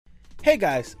Hey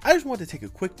guys, I just wanted to take a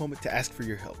quick moment to ask for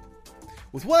your help.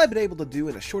 With what I've been able to do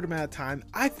in a short amount of time,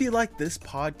 I feel like this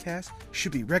podcast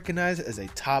should be recognized as a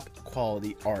top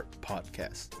quality art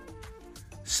podcast.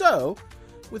 So,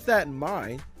 with that in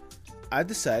mind, I've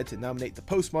decided to nominate the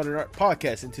Postmodern Art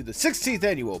Podcast into the 16th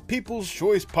Annual People's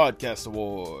Choice Podcast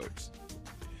Awards.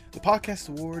 The Podcast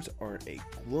Awards are a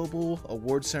global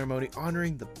award ceremony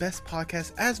honoring the best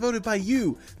podcasts as voted by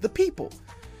you, the people.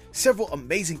 Several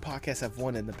amazing podcasts have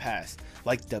won in the past,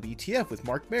 like WTF with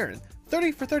Mark Maron,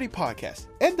 30 for 30 podcast,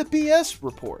 and the BS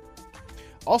Report.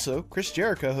 Also, Chris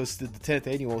Jericho hosted the 10th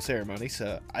annual ceremony,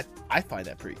 so I find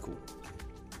that pretty cool.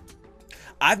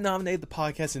 I've nominated the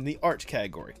podcast in the arts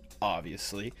category,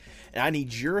 obviously, and I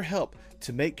need your help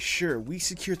to make sure we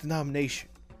secure the nomination.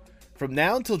 From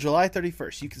now until July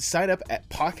 31st, you can sign up at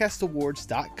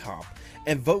podcastawards.com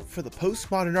and vote for the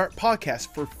Postmodern Art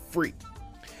Podcast for free.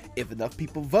 If enough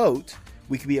people vote,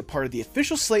 we can be a part of the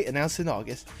official slate announced in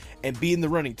August and be in the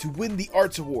running to win the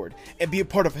Arts Award and be a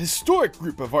part of a historic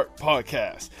group of art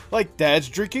podcasts like Dad's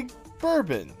Drinking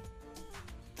Bourbon,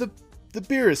 the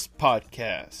Beerus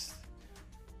Podcast.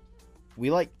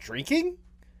 We like drinking?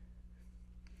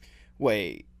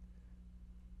 Wait.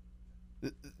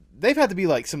 They've had to be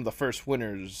like some of the first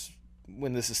winners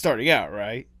when this is starting out,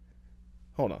 right?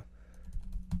 Hold on.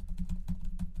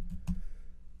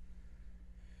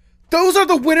 Those are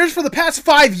the winners for the past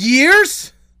 5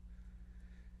 years?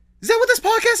 Is that what this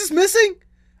podcast is missing?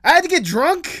 I had to get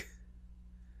drunk?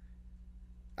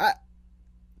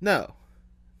 No,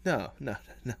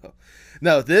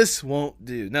 this won't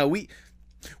do. No, we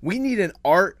need an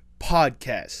art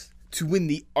podcast to win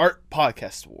the Art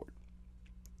Podcast Award.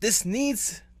 This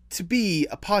needs to be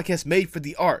a podcast made for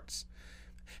the arts.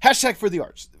 Hashtag for the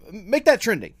arts. Make that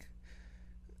trending.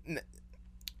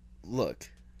 Look,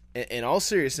 in all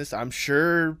seriousness, I'm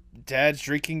sure Dad's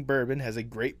Drinking Bourbon has a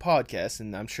great podcast,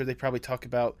 and I'm sure they probably talk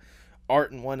about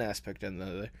art in one aspect or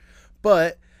another.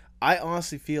 But I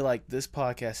honestly feel like this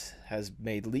podcast has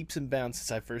made leaps and bounds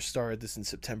since I first started this in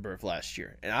September of last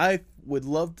year. And I would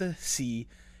love to see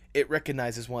it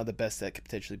recognized as one of the best that could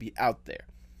potentially be out there.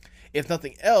 If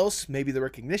nothing else, maybe the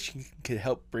recognition could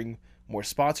help bring more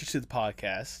sponsors to the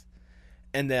podcast,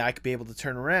 and then I could be able to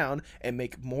turn around and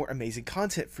make more amazing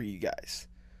content for you guys.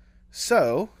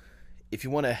 So, if you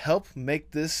want to help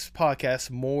make this podcast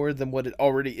more than what it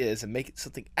already is and make it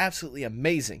something absolutely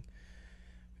amazing,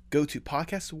 go to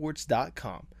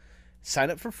podcastawards.com,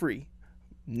 sign up for free,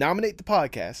 nominate the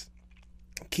podcast,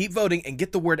 keep voting, and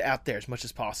get the word out there as much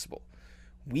as possible.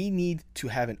 We need to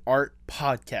have an art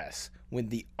podcast win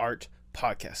the Art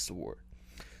Podcast Award.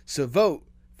 So vote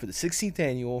for the 16th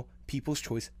Annual People's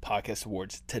Choice Podcast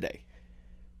Awards today.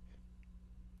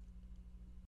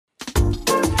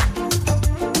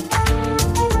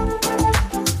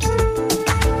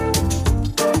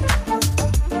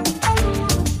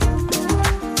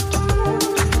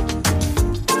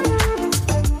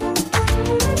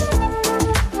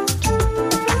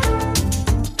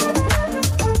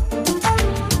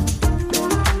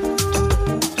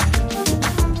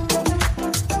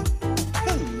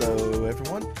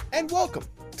 Welcome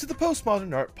to the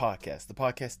Postmodern Art Podcast, the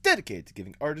podcast dedicated to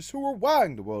giving artists who are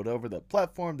wowing the world over the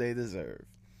platform they deserve.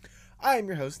 I am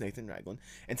your host, Nathan Ragland,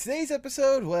 and today's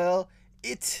episode, well,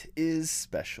 it is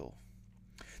special.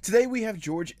 Today we have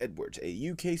George Edwards, a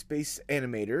UK-based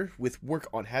animator with work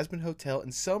on Hazbin Hotel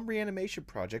and some reanimation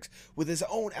projects with his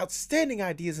own outstanding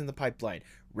ideas in the pipeline,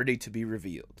 ready to be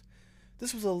revealed.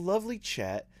 This was a lovely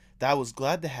chat that I was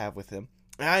glad to have with him,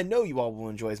 and I know you all will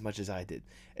enjoy as much as I did,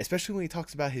 especially when he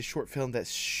talks about his short film that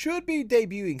should be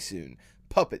debuting soon,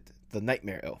 Puppet, the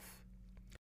Nightmare Elf.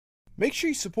 Make sure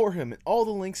you support him in all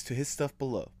the links to his stuff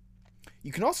below.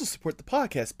 You can also support the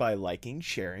podcast by liking,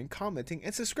 sharing, commenting,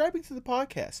 and subscribing to the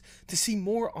podcast to see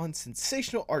more on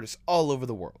sensational artists all over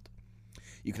the world.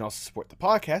 You can also support the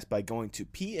podcast by going to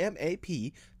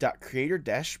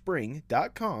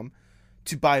pmap.creator-spring.com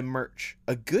to buy merch,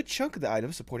 a good chunk of the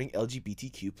items supporting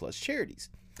LGBTQ plus charities.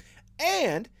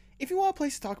 And if you want a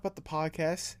place to talk about the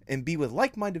podcast and be with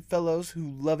like-minded fellows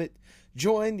who love it,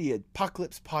 join the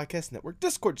Apocalypse Podcast Network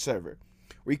Discord server,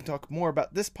 where you can talk more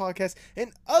about this podcast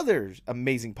and other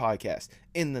amazing podcasts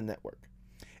in the network.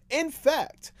 In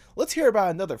fact, let's hear about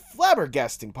another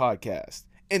flabbergasting podcast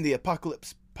in the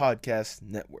Apocalypse Podcast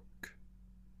Network.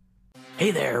 Hey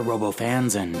there, Robo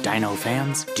fans and Dino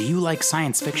fans. Do you like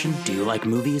science fiction? Do you like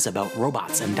movies about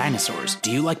robots and dinosaurs? Do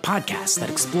you like podcasts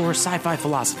that explore sci-fi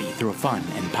philosophy through a fun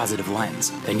and positive lens?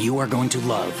 Then you are going to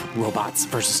love Robots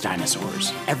vs.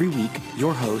 Dinosaurs. Every week,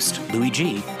 your host, Louis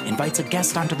G, invites a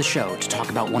guest onto the show to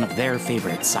talk about one of their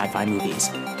favorite sci-fi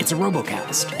movies. It's a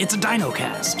Robocast. It's a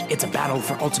Dinocast. It's a battle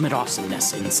for ultimate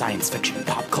awesomeness in science fiction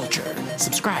pop culture.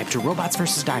 Subscribe to Robots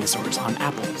vs. Dinosaurs on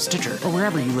Apple, Stitcher, or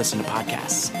wherever you listen to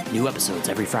podcasts. New episodes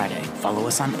every Friday. Follow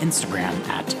us on Instagram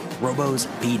at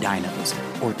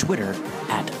RobosBDinos or Twitter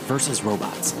at Versus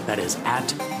Robots. That is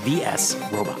at VS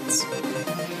Robots.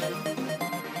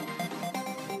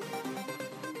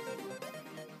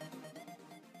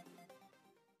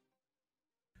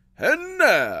 And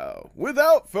now,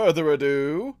 without further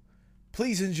ado,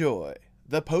 please enjoy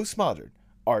the Postmodern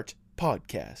Art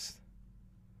Podcast.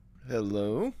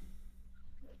 Hello.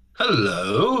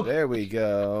 Hello. There we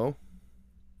go.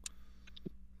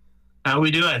 How are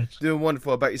we doing? Doing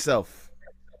wonderful. About yourself?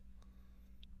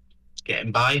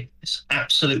 Getting by. It's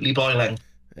absolutely boiling.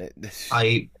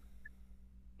 My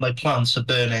plants are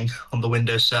burning on the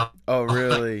windowsill. Oh,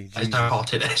 really? That's how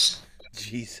hot it is.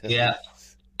 Jesus. Yeah.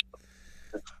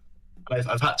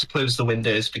 I've had to close the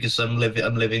windows because I'm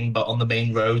living but on the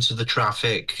main road, so the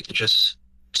traffic is just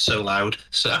so loud.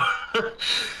 So.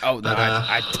 Oh no,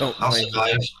 I don't. I'll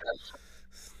survive.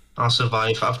 I'll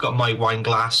survive. I've got my wine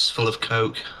glass full of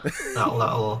Coke.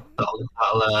 That'll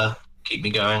keep me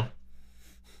going.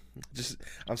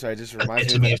 I'm sorry. It just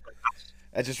reminds me.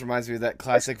 That just reminds me of that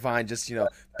classic Vine. Just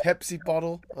Pepsi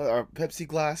bottle or Pepsi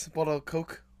glass bottle of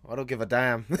Coke. I don't give a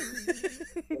damn.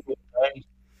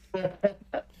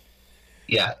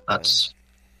 Yeah, that's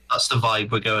the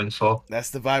vibe we're going for.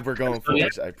 That's the vibe we're going for,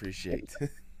 which I appreciate.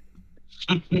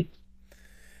 So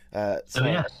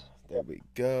yeah. There we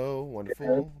go.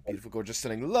 Wonderful. Beautiful, gorgeous,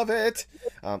 stunning. Love it.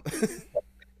 There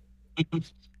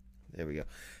we go.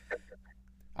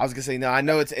 I was gonna say, no, I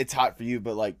know it's hot for you,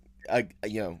 but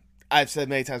I've said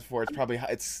many times before, it's probably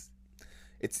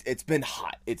it's been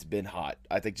hot. It's been hot.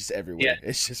 I think just everywhere. Yeah.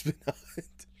 It's just been hot.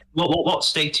 What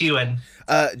state are you in?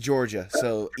 Georgia,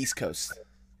 so East Coast.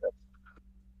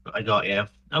 I got you.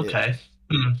 Okay.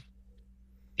 Yeah.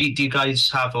 Do you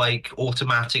guys have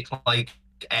automatic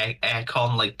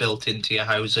aircon built into your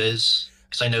houses?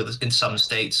 Because I know that in some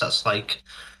states that's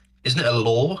isn't it a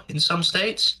law in some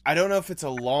states? I don't know if it's a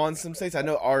law in some states. I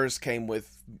know ours came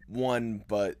with one,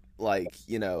 but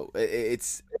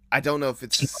it's I don't know if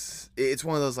it's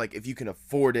one of those if you can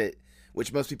afford it,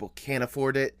 which most people can't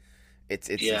afford it.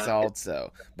 It's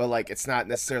also, but it's not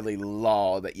necessarily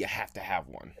law that you have to have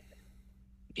one.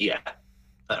 Yeah,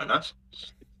 fair enough.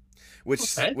 Which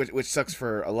sucks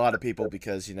for a lot of people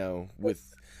because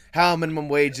with how minimum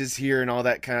wage is here and all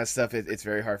that kind of stuff, it's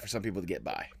very hard for some people to get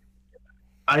by.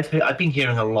 I've been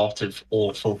hearing a lot of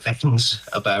awful things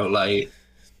about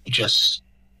just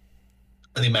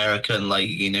the American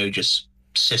just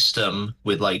system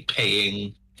with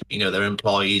paying their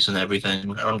employees and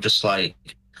everything. I'm just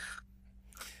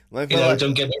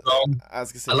don't get me wrong. I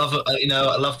was gonna say, I love it.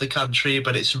 I love the country,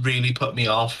 but it's really put me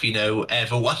off.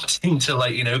 Ever wanting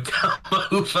to come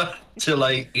over to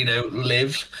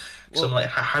live. So I'm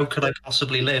how could I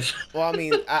possibly live? Well, I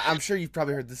mean, I'm sure you've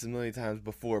probably heard this a million times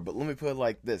before, but let me put it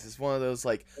like this: it's one of those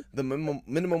the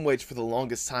minimum wage for the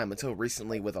longest time until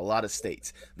recently with a lot of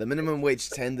states. The minimum wage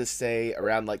tend to stay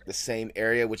around the same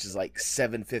area, which is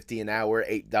 $7.50 an hour,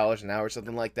 $8 an hour,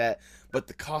 something like that. But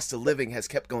the cost of living has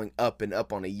kept going up and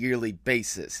up on a yearly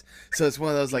basis. So it's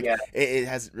one of those it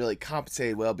hasn't really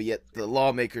compensated well, but yet the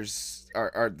lawmakers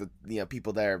are the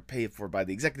people that are paid for by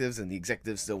the executives, and the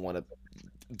executives still want to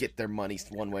get their money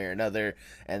one way or another,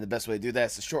 and the best way to do that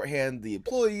is to shorthand the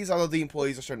employees, although the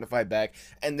employees are starting to fight back,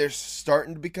 and there's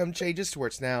starting to become changes to where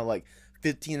it's now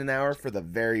 $15 an hour for the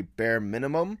very bare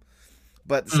minimum,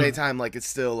 but at the same time it's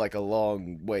still a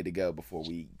long way to go before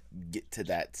we get to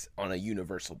that on a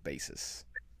universal basis.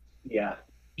 Yeah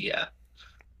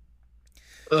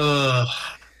I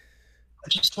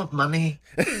just want money.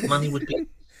 Money would be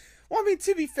Well, I mean,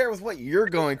 to be fair with what you're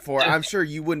going for, I'm sure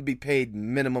you wouldn't be paid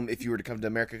minimum if you were to come to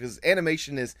America, because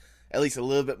animation is at least a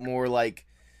little bit more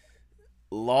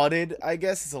lauded, I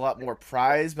guess. It's a lot more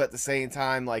prized, but at the same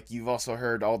time, you've also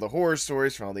heard all the horror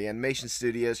stories from all the animation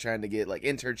studios trying to get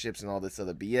internships and all this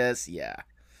other BS.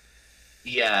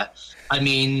 Yeah. I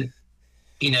mean,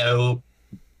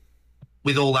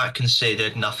 with all that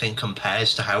considered, nothing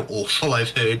compares to how awful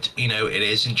I've heard, it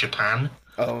is in Japan.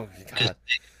 Oh, God.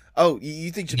 Oh,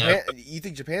 you think Japan? You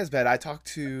think Japan's bad? I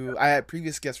had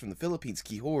previous guests from the Philippines,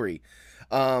 Kihori,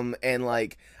 and I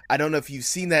don't know if you've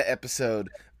seen that episode,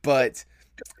 but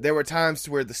there were times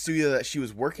where the studio that she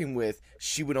was working with,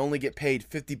 she would only get paid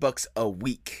 $50 a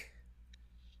week.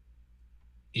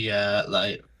 Yeah,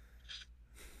 like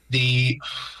the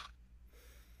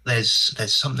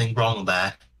there's something wrong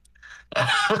there,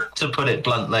 to put it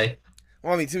bluntly.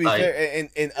 Well, I mean, to be Like, fair,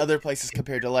 in other places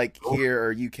compared to like here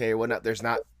or UK or whatnot, there's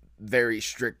not very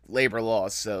strict labor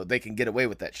laws, so they can get away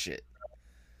with that shit.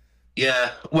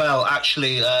 yeah, well,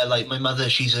 actually, like my mother,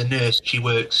 she's a nurse. She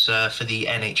works for the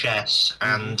NHS,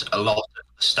 Hmm. and a lot of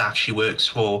the staff she works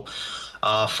for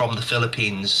are from the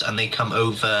Philippines, and they come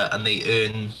over and they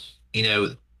earn,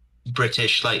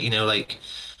 British, like, like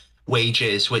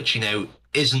wages, which,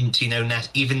 isn't,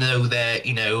 even though they're,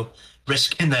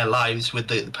 risking their lives with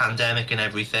the pandemic and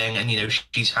everything, and,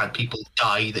 she's had people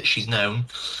die that she's known,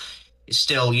 it's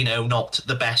still, not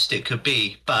the best it could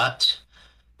be. But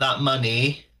that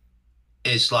money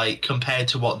is like compared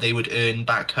to what they would earn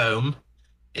back home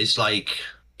is like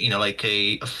like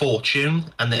a fortune,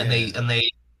 and then Yeah,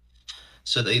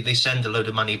 they send a load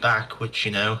of money back, which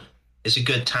is a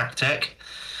good tactic,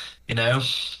 you know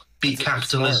beat it's smart.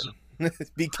 capitalism.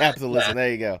 Beat capitalism. Yeah.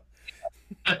 There you go.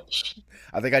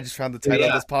 I think I just found the But title of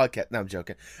yeah, this podcast. No, I'm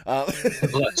joking.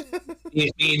 look,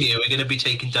 me and you are going to be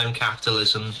taking down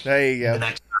capitalism There you in the go.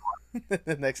 next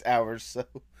The next hour or so.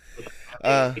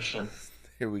 Uh, generation.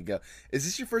 Here we go. Is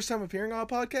this your first time appearing on a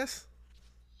podcast?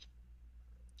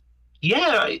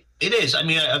 Yeah, it is. I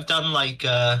mean, I've done like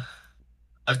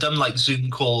Zoom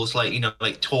calls, like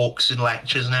like talks and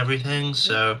lectures and everything, Yeah.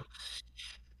 so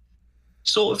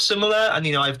sort of similar. And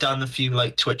I've done a few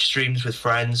like Twitch streams with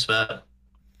friends, but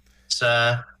it's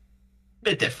a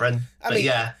bit different. I But mean,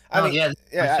 yeah, I oh mean, yeah, this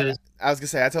is my yeah. first. I was gonna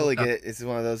say I totally uh, get it. It's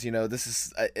one of those, this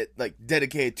is like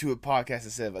dedicated to a podcast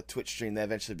instead of a Twitch stream that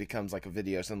eventually becomes like a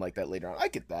video or something like that later on. I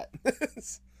get that.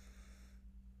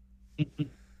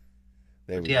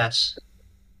 There we go. Yes,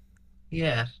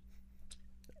 yeah.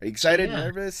 Are you So excited? yeah.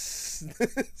 Nervous?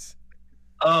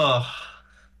 Oh,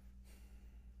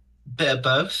 bit of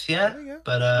both, yeah. There you go.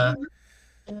 But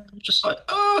yeah, I'm just like,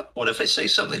 oh, what if I say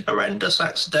something horrendous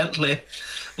accidentally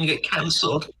and get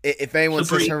cancelled If anyone for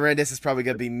says breach? horrendous, it's probably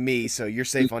gonna be me. So you're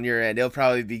safe on your end. It'll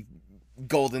probably be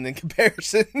golden in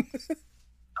comparison.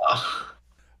 Oh,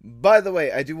 By the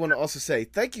way, I do want to also say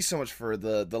thank you so much for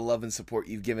the love and support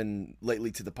you've given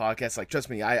lately to the podcast. Like, trust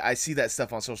me, I see that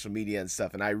stuff on social media and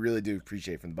stuff, and I really do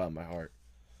appreciate it from the bottom of my heart.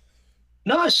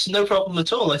 no, it's no problem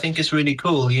at all. I think it's really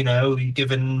cool, you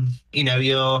given,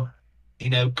 you're,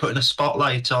 putting a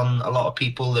spotlight on a lot of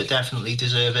people that definitely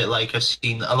deserve it. Like I've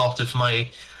seen a lot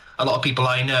of people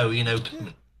I know, Yeah,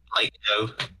 like,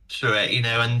 through it,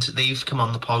 and they've come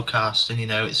on the podcast, and,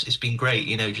 it's been great,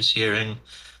 just hearing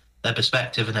their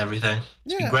perspective and everything.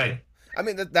 It's been yeah. great. I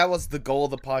mean, that was the goal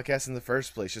of the podcast in the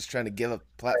first place, just trying to give a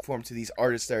platform to these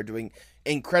artists that are doing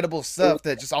incredible stuff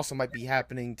that just also might be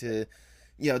happening to,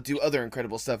 do other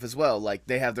incredible stuff as well. Like,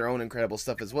 they have their own incredible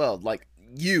stuff as well. Like,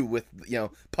 you with,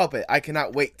 Puppet. I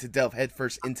cannot wait to delve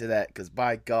headfirst into that, because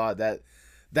by God,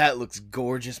 that looks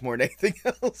gorgeous more than anything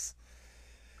else.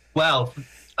 Well,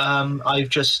 I've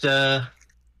just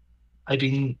I've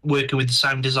been working with the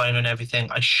sound designer and everything.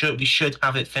 We should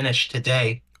have it finished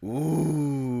today.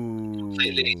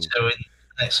 Completely. Ooh. So in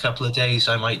the next couple of days,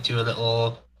 I might do a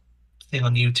little thing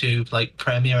on YouTube, like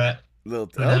premiere it. Little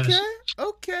Who okay, knows?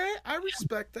 okay. I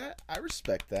respect that. I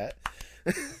respect that.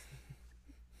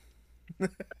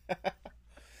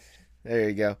 There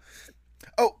you go.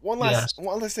 Oh, Yes.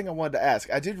 one last thing I wanted to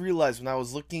ask. I did realize when I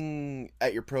was looking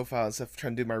at your profile and stuff,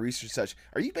 trying to do my research, and such.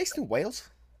 Are you based in Wales?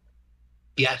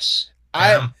 Yes,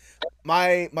 I I am.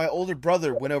 my older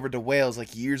brother went over to Wales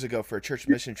like years ago for a church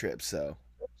mission trip. So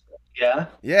Yeah.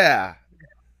 yeah,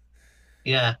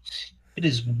 Yeah. It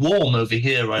is warm over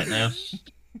here right now.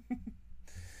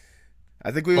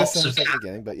 I think we must Lots have of something cat.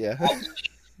 again. But yeah,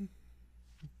 But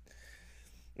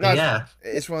no, yeah,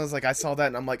 it's one of those like I saw that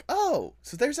and I'm like, oh,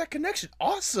 so there's that connection.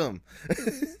 Awesome.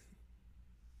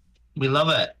 we love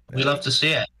it. We There you love go. to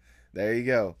see it. There you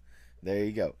go. There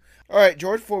you go. All right,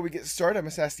 George, before we get started, I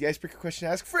must ask the icebreaker question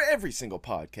I ask for every single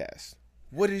podcast.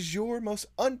 What is your most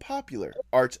unpopular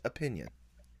art opinion?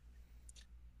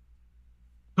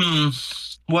 Hmm.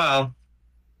 Well,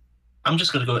 I'm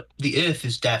just gonna go. The Earth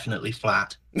is definitely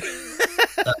flat.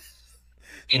 That,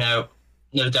 you know,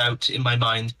 no doubt in my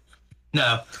mind.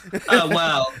 No.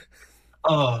 Well.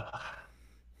 Oh.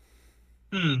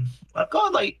 Hmm. I've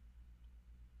got like.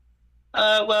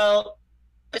 Well.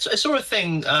 I saw a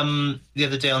thing the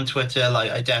other day on Twitter.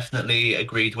 Like, I definitely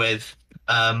agreed with.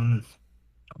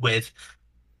 With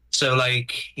So,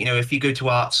 like, if you go to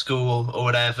art school or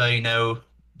whatever,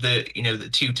 the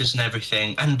tutors and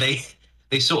everything, and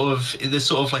there's sort of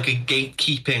like a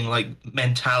gatekeeping like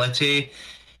mentality.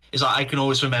 Is like I can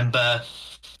always remember,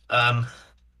 um,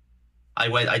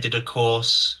 I did a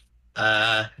course,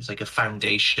 it's like a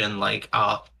foundation like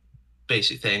art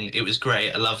basic thing. It was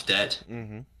great. I loved it.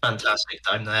 Mm-hmm. Fantastic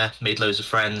time there. Made loads of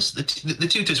friends. The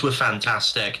tutors were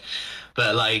fantastic,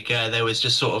 but like there was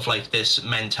just sort of like this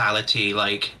mentality,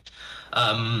 like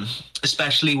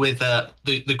especially with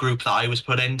the group that I was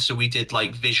put in. So we did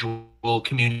like visual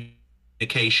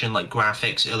communication, like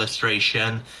graphics,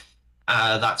 illustration.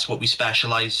 That's what we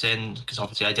specialized in because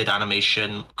obviously I did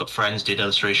animation, got friends did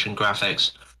illustration,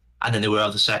 graphics, and then there were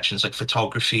other sections like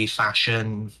photography,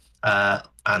 fashion,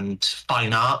 and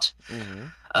fine art. Mm-hmm.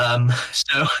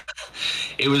 So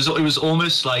it was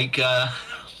almost like they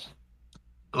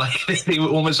were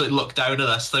almost like looked down at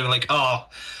us. They were like, "Oh,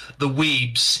 the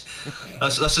weebs."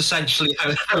 That's essentially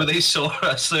how they saw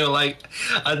us. They were like,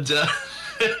 and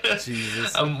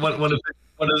Jesus. and one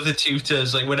of the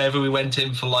tutors, like whenever we went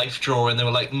in for life drawing, they were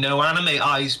like, "No anime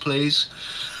eyes, please."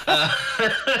 Uh,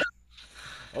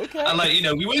 Okay. and like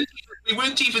we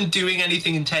weren't even doing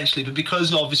anything intentionally, but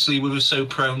because obviously we were so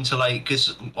prone to like,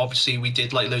 because obviously we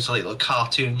did like loads of like little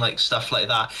cartoon like stuff like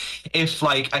that. If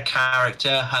like a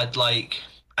character had like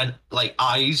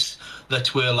eyes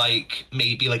that were like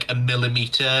maybe like a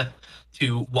millimeter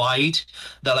too wide,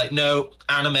 they're like, no,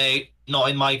 anime, not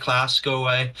in my class, go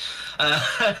away.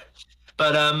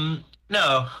 But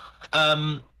no,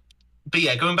 but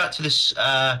yeah, going back to this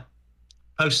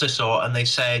post I saw, and they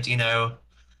said,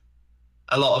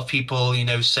 a lot of people,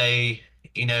 say,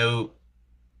 there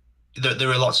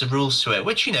are lots of rules to it,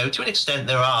 which, to an extent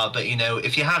there are, but,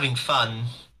 if you're having fun,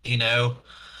 I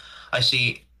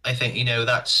think,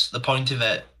 that's the point of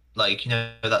it. Like,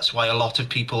 that's why a lot of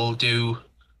people do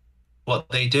what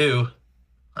they do.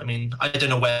 I mean, I don't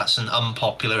know whether that's an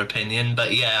unpopular opinion,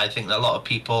 but yeah, I think that a lot of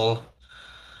people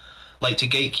like to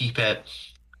gatekeep it,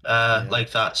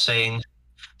 like that, saying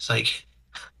it's like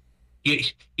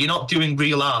you're not doing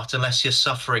real art unless you're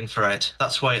suffering for it.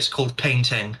 That's why it's called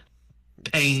painting.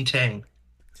 Painting.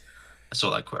 I saw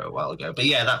that quote a while ago, but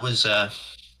yeah, that was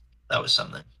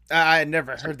something. I had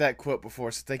never heard that quote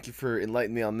before, so thank you for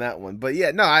enlightening me on that one. But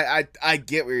yeah, no, I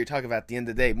get what you're talking about at the end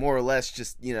of the day. More or less,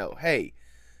 just, hey,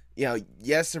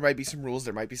 yes, there might be some rules,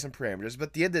 there might be some parameters, but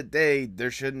at the end of the day,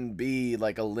 there shouldn't be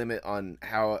like a limit on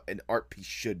how an art piece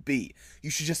should be.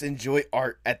 You should just enjoy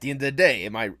art at the end of the day.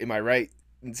 Am I right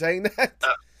in saying that?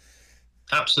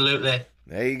 Absolutely.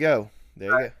 There you go.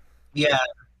 There you go. Yeah,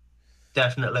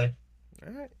 definitely.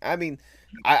 All right. I mean,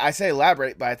 I say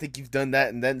elaborate, but I think you've done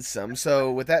that and then some.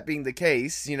 So with that being the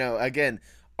case, again,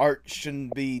 art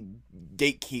shouldn't be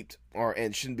gatekept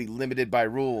and shouldn't be limited by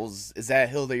rules. Is that a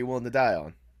hill that you're willing to die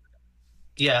on?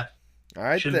 Yeah. All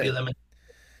right. Shouldn't be limited.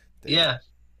 Yeah.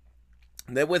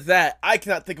 And then with that, I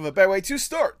cannot think of a better way to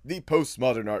start the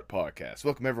Postmodern Art Podcast.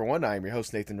 Welcome everyone. I am your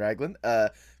host, Nathan Ragland.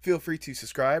 Feel free to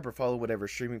subscribe or follow whatever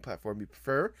streaming platform you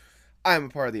prefer. I am a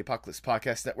part of the Apocalypse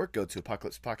Podcast Network. Go to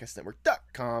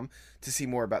apocalypsepodcastnetwork.com to see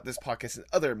more about this podcast and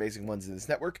other amazing ones in this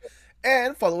network.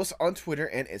 And follow us on Twitter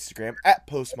and Instagram at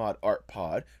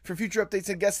PostmodArtPod for future updates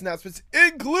and guest announcements,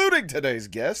 including today's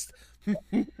guest. Oh,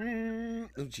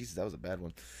 Jesus, that was a bad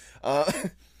one.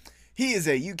 He is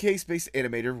a UK-based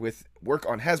animator with work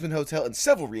on Hazbin Hotel and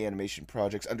several reanimation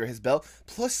projects under his belt,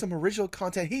 plus some original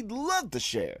content he'd love to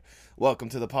share. Welcome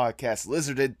to the podcast,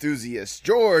 lizard enthusiast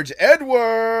George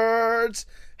Edwards.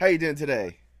 How you doing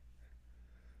today?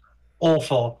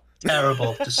 Awful,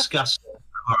 terrible, disgusting.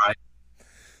 All right,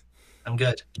 I'm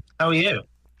good. How are you?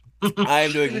 I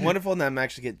am doing wonderful, and I'm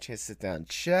actually getting a chance to sit down and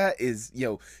chat.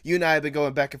 You and I have been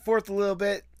going back and forth a little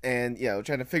bit, and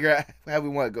trying to figure out how we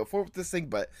want to go forward with this thing.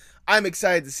 But I'm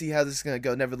excited to see how this is going to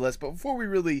go, nevertheless. But before we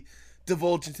really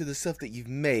divulge into the stuff that you've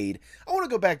made, I want to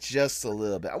go back just a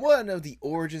little bit. I want to know the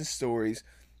origin stories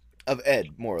of Ed,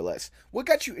 more or less. What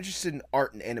got you interested in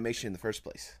art and animation in the first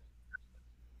place?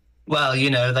 Well,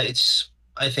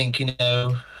 I think,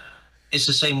 it's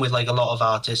the same with like a lot of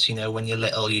artists, when you're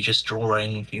little, you're just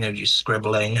drawing, just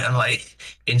scribbling. And like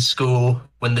in school,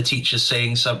 when the teacher's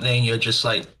saying something, you're just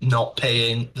like not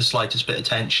paying the slightest bit of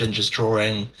attention, just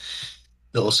drawing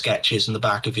little sketches in the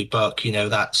back of your book.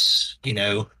 That's,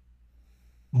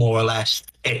 more or less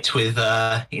it with,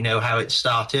 how it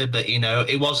started. But,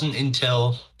 it wasn't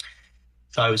until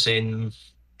I was in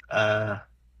like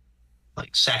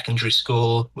secondary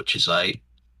school, which is like,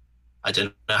 I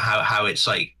don't know how it's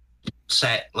like,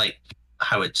 set like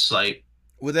how it's like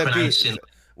would that be US.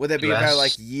 About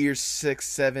like year 6,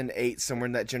 7, 8, somewhere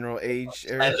in that general age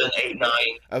area? 7, 8, 9,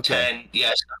 okay. 10, yeah,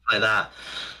 stuff like that.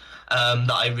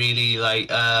 That I really like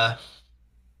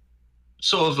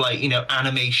sort of like,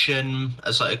 animation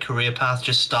as like a career path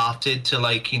just started to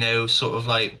like, sort of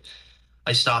like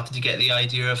I started to get the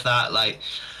idea of that. Like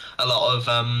a lot of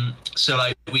so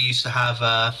like we used to have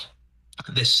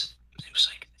this, it was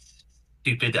like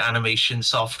stupid animation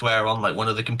software on like one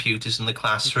of the computers in the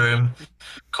classroom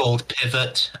called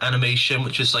Pivot Animation,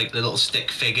 which is like the little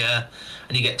stick figure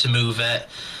and you get to move it.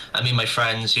 I mean, my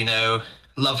friends,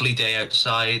 lovely day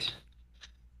outside,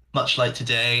 much like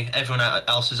today. Everyone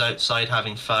else is outside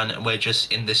having fun, and we're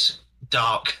just in this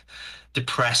dark,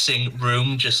 depressing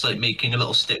room, just like making a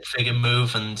little stick figure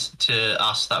move. And to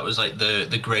us, that was like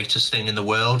the greatest thing in the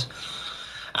world.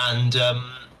 And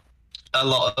a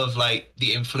lot of like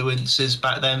the influences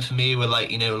back then for me were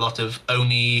like, a lot of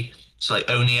Oni. So like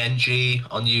Oni NG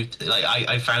on YouTube, like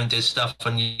I found his stuff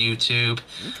on YouTube,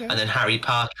 Okay. and then Harry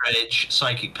Partridge,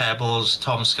 Psychic Pebbles,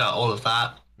 Tom Scott, all of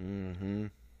that. Mm-hmm.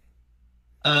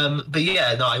 But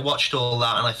yeah, no, I watched all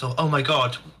that and I thought, oh my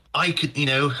God, I could,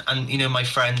 and my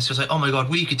friends was like, oh my God,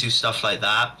 we could do stuff like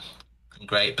that.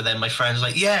 Great. But then my friends were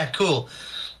like, yeah, cool.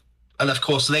 And of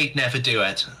course they'd never do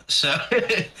it. So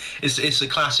it's a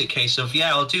classic case of, yeah,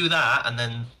 I'll do that. And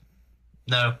then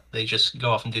no, they just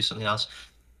go off and do something else.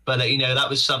 But that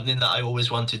was something that I always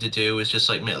wanted to do, was just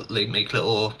like make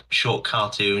little short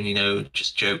cartoon,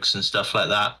 just jokes and stuff like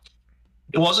that.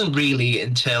 It wasn't really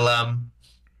until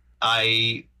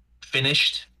I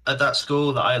finished at that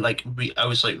school that I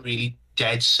was like really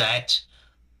dead set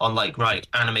on like, right,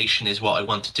 animation is what I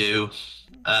want to do.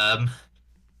 And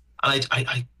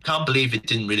I can't believe it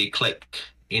didn't really click,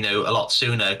 a lot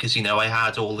sooner, because I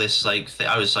had all this like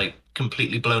I was like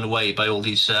completely blown away by all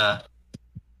these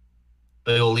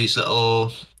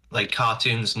little like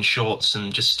cartoons and shorts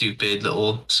and just stupid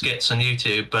little skits on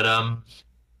YouTube. But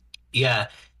yeah,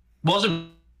 wasn't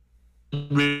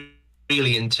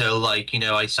really until like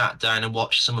I sat down and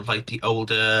watched some of like the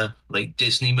older like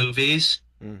Disney movies,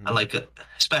 Mm-hmm. and like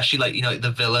especially like like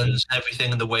the villains and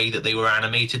everything and the way that they were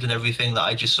animated and everything, that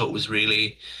I just thought was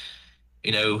really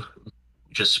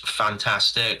just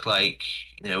fantastic. Like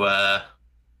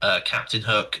Captain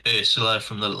Hook, Ursula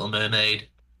from The Little Mermaid,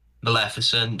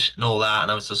 Maleficent, and all that,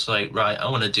 and I was just like, right, I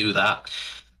want to do that.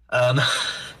 Um,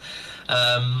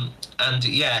 and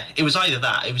yeah, it was either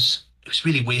that. It was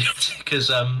really weird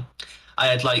because I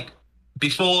had like,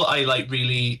 before I like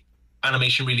really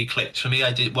animation really clicked for me,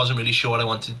 wasn't really sure what I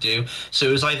wanted to do. So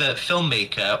it was either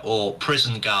filmmaker or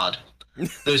prison guard.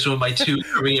 Those were my two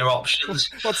career options.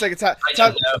 One second, time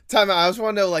out. I just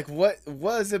want to know, like, what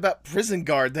was it about prison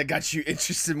guard that got you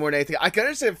interested more than anything? I can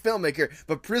understand filmmaker,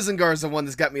 but prison guard is the one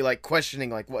that's got me like questioning,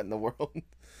 like, what in the world?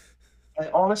 I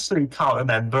honestly can't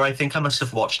remember. I think I must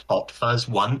have watched Hot Fuzz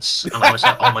once, and I was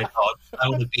like, "Oh my God, I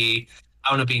want to be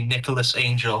Nicholas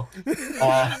Angel," something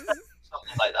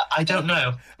like that. I don't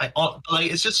know. Like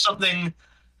it's just something.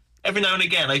 Every now and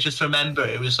again, I just remember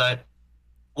it was like,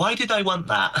 why did I want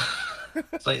that?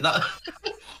 It's like that.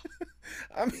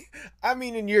 I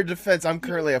mean, in your defense, I'm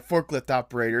currently a forklift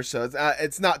operator, so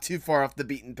it's not too far off the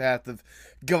beaten path of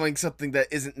going something that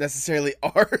isn't necessarily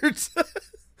art.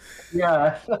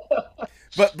 Yeah.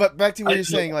 But back to what you're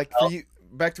saying, like for you,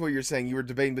 back to what you're saying, you were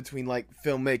debating between like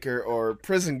filmmaker or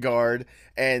prison guard,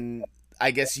 and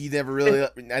I guess you never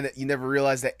realized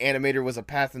that animator was a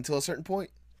path until a certain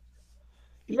point.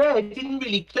 Yeah, it didn't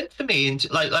really click for me, and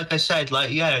like I said,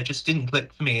 like yeah, it just didn't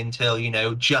click for me until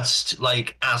just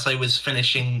like as I was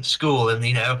finishing school, and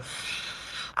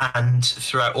and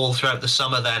throughout the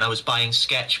summer, then I was buying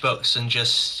sketchbooks and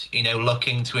just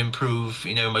looking to improve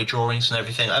my drawings and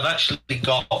everything. I've actually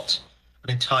got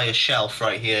an entire shelf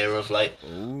right here of like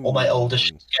all my older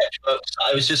sketchbooks.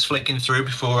 I was just flicking through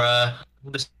before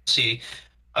let's see.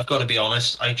 I've got to be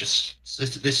honest.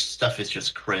 This stuff is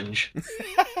just cringe.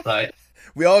 Like.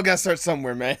 We all gotta start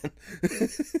somewhere, man.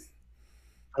 This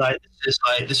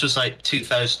was like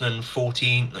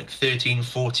 2014, like 13,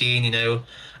 14, and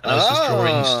I was just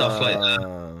drawing stuff like that.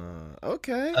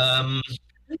 Okay.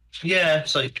 Yeah,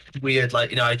 it's like weird.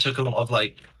 Like I took a lot of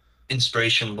like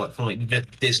inspiration from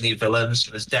like Disney villains.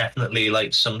 There's definitely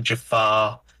like some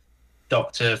Jafar,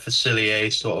 Doctor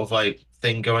Facilier sort of like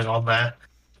thing going on there.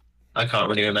 I can't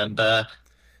really remember.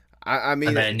 I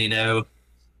mean, and then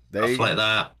stuff like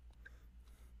that.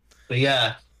 But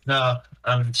yeah, no,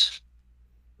 and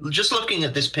just looking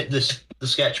at the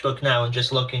sketchbook now, and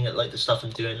just looking at like the stuff I'm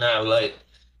doing now, like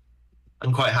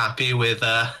I'm quite happy with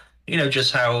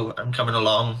just how I'm coming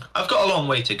along. I've got a long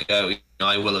way to go,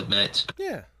 I will admit.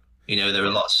 Yeah. There are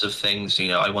lots of things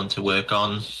I want to work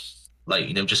on,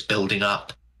 like just building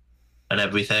up and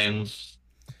everything.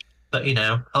 But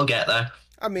I'll get there.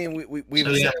 I mean,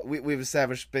 we've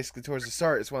established basically towards the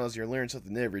start. It's one of those, you're learning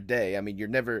something every day. I mean, you're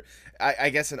never. I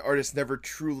guess an artist never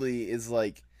truly is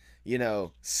like,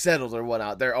 settled or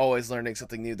whatnot. They're always learning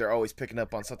something new. They're always picking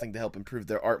up on something to help improve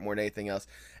their art more than anything else.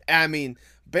 And I mean,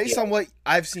 based on what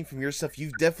I've seen from your stuff,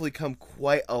 you've definitely come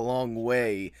quite a long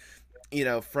way.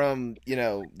 From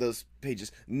those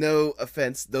pages. No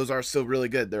offense, those are still really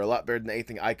good. They're a lot better than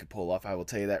anything I could pull off. I will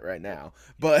tell you that right now.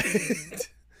 But. Just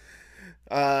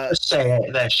say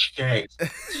it. They're shit.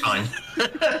 It's fine.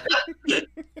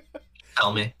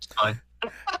 Tell me. It's fine.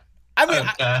 I mean,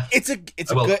 it's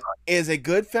a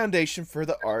good foundation for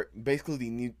the art,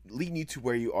 basically leading you to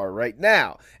where you are right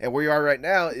now. And where you are right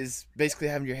now is basically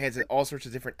having your hands in all sorts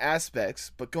of different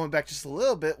aspects. But going back just a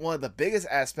little bit, one of the biggest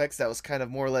aspects that was kind of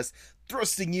more or less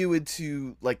thrusting you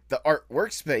into like the art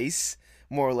workspace,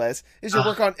 more or less, is your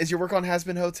work on Has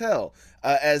Been Hotel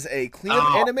as a cleanup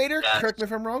animator. Yes. Correct me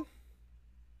if I'm wrong.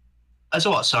 As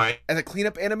a what? Sorry. As a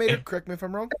cleanup animator. Correct me if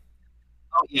I'm wrong.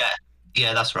 Oh yeah.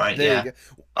 Yeah, that's right. There you go.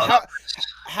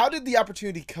 How did the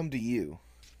opportunity come to you?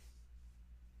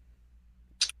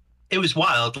 It was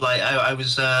wild. Like I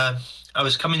was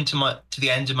coming to the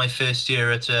end of my first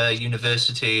year at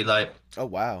university. Like, oh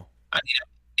wow. And,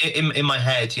 in my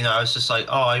head, I was just like,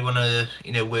 oh, I want to,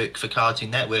 work for Cartoon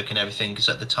Network and everything, because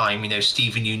at the time,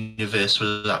 Steven Universe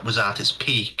was at its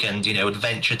peak, and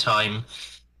Adventure Time,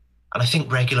 and I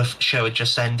think Regular Show had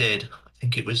just ended. I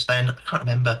think it was then. I can't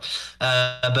remember.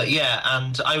 But yeah,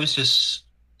 and I was just,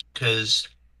 because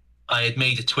I had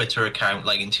made a Twitter account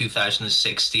like in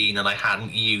 2016, and I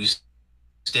hadn't used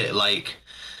it like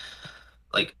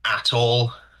at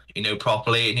all,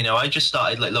 properly. And, I just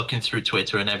started like looking through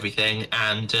Twitter and everything,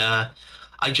 and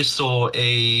I just saw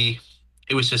it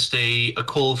was just a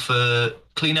call for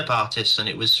cleanup artists, and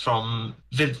it was from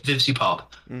VivziePop.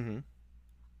 Mm-hmm.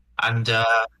 And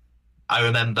I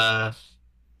remember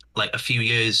like a few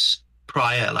years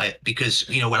prior, like, because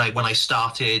when I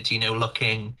started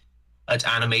looking at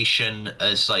animation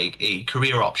as like a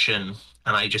career option,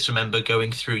 and I just remember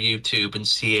going through YouTube and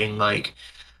seeing like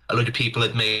a lot of people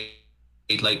had made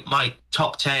like my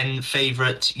top 10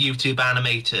 favorite YouTube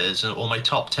animators, or my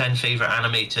top 10 favorite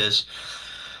animators,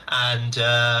 and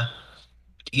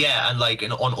and like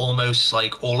on almost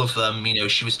like all of them,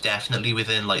 she was definitely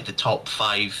within like the top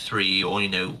 5, 3, or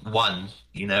 1,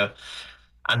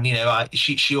 and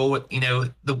she always,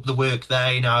 the work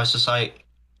there, I was just like,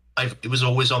 it was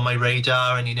always on my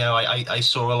radar, and I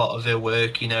saw a lot of her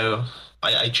work.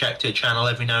 I checked her channel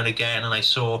every now and again, and I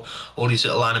saw all these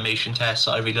little animation tests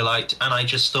that I really liked, and I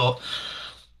just thought,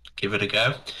 give it a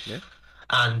go. Yeah.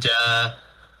 And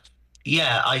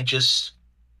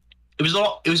it was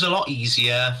a lot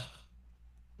easier.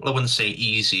 Well, I wouldn't say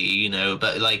easy,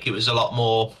 but like it was a lot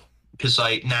more, because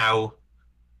like now,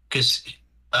 because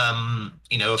of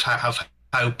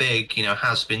how big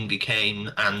Has Been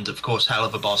became, and of course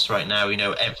Helluvaboss right now,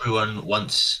 everyone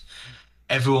wants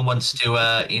to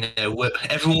work,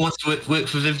 everyone wants to work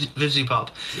for VivziePop.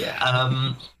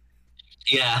 Yeah.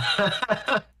 Yeah.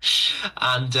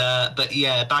 And but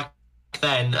yeah, back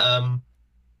then, I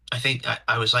think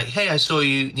I was like, hey, I saw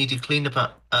you needed cleanup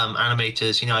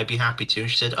animators, I'd be happy to. And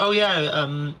she said, oh yeah,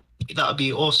 that would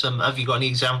be awesome. Have you got any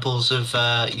examples of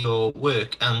your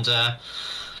work? And I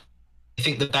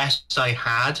think the best I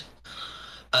had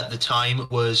at the time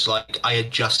was like I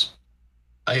had just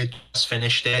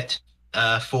finished it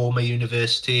for my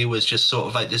university. It was just sort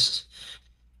of like this.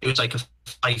 It was like a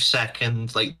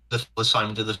 5-second, like the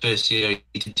assignment of the first year,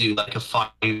 to do like a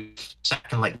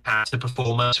 5-second like character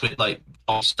performance with like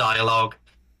voice dialogue,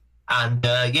 and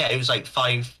it was like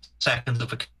 5 seconds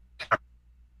of a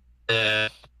character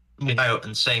out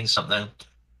and saying something,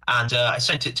 and I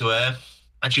sent it to her,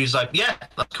 and she was like, yeah,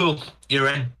 that's cool, you're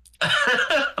in. And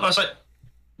I was like,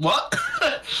 what?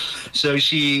 So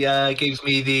she gave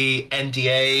me the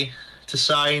NDA to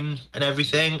sign and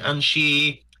everything, and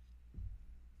she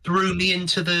threw me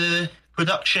into the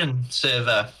production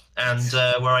server, and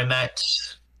where I met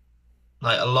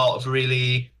like a lot of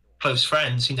really close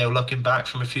friends. Looking back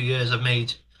from a few years, I've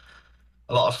made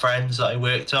a lot of friends that I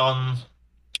worked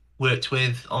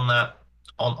with on that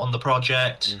on the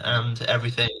project. Mm-hmm. And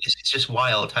everything. It's just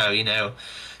wild how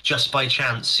just by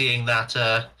chance seeing that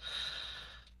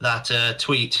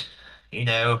tweet,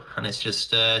 and it's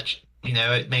just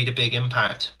it made a big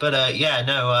impact. But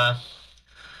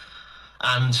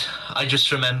and I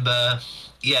just remember,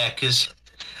 because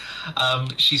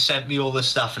she sent me all this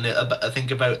stuff, and I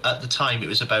think at the time it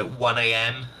was about 1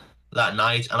 a.m. that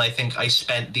night, and I think I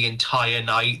spent the entire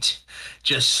night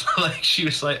just like, she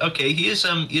was like, okay, here's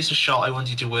a shot I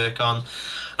want you to work on, and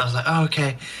I was like, oh,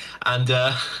 okay, and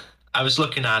I was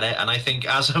looking at it, and I think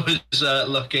as I was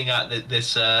looking at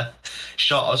this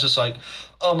shot, I was just like,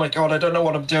 "Oh my god, I don't know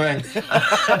what I'm doing."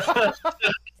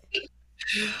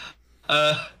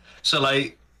 uh, so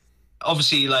like,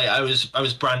 obviously, like I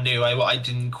was brand new. I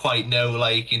didn't quite know,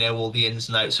 like, all the ins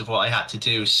and outs of what I had to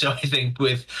do. So I think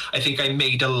I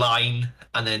made a line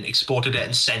and then exported it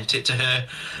and sent it to her.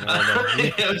 Oh, no.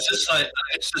 It was just like,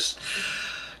 it's just,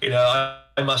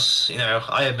 I must,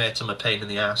 I admit I'm a pain in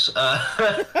the ass.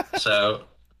 So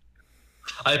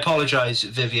I apologize,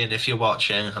 Vivian, if you're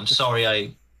watching. I'm sorry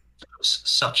I was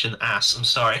such an ass. I'm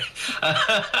sorry.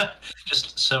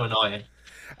 Just so annoying.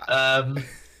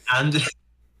 And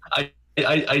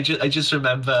I just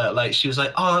remember, like, she was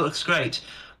like, "Oh, that looks great,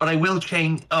 but I will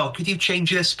change. Oh, could you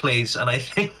change this, please?" And I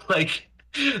think, like,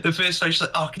 the first time she's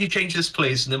like, "Oh, can you change this,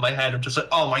 please?" And in my head, I'm just like,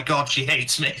 "Oh my god, she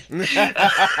hates me."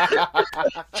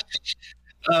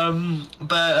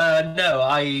 But no,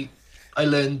 I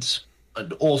learned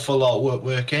an awful lot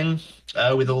working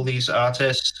with all these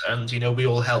artists, and we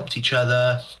all helped each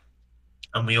other,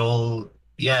 and we all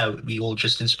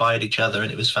just inspired each other,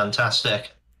 and it was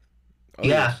fantastic. Oh,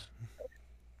 Yeah, yes.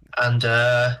 and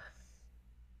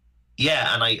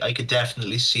yeah, and I could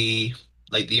definitely see,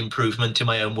 like, the improvement in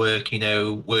my own work,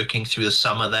 working through the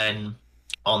summer then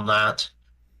on that.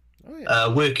 Oh, yeah.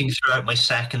 Working throughout my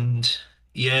second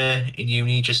year in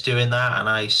uni, just doing that, and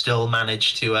I still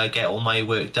managed to get all my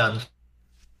work done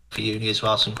for uni as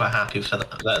well, so I'm quite happy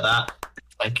about that.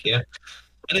 Thank you.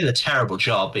 I did a terrible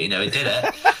job, but I did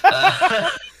it.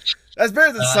 That's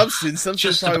better than uh, Substance. Substance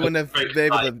just probably about wouldn't have been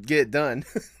able to get it done.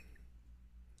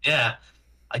 yeah,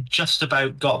 I just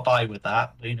about got by with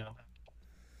that, but,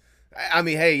 I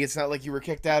mean, hey, it's not like you were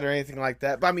kicked out or anything like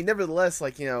that. But I mean, nevertheless,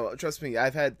 like, trust me,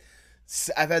 I've had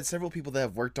several people that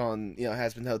have worked on,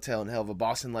 Hazbin Hotel and Hell of a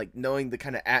Boss, and like knowing the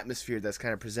kind of atmosphere that's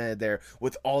kind of presented there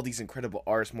with all these incredible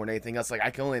artists more than anything else. Like, I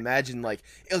can only imagine, like,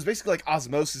 it was basically like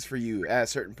osmosis for you at a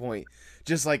certain point.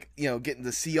 Just like, getting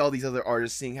to see all these other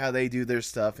artists, seeing how they do their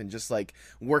stuff, and just like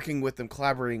working with them,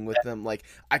 collaborating with them. Like,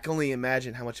 I can only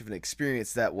imagine how much of an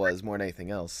experience that was more than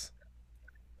anything else.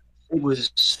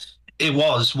 it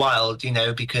was wild,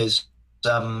 because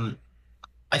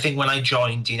I think when I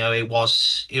joined, it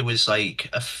was like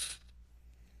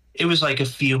a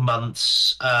few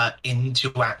months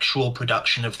into actual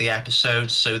production of the episode,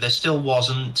 so there still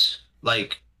wasn't,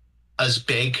 like, as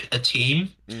big a team.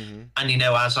 Mm-hmm. And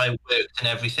as I worked and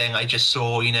everything, I just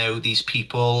saw, these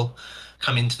people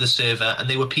come into the server, and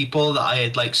they were people that I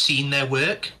had, like, seen their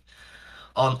work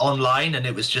online, and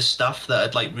it was just stuff that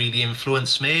had, like, really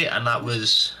influenced me. And I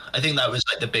think that was,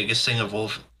 like, the biggest thing of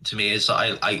all to me, is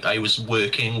that I was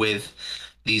working with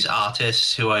these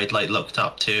artists who I'd, like, looked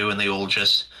up to, and they were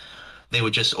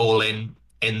just all in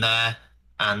there.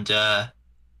 And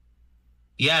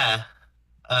yeah,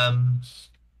 um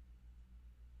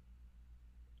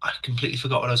I completely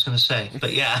forgot what I was going to say,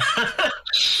 but yeah.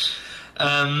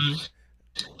 um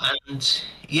and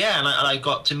yeah, and I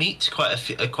got to meet quite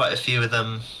a few of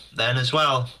them then as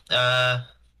well,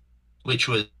 which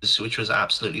was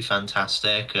absolutely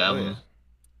fantastic. Oh yeah.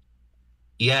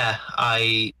 Yeah,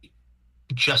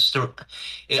 just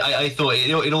I thought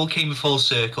it all came full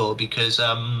circle, because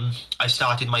I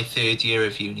started my third year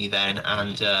of uni then,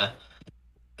 and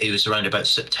it was around about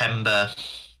September.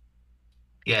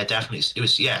 Yeah, definitely. It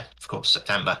was, yeah, of course,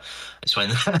 September. It's when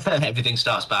everything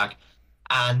starts back.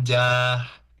 And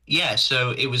yeah,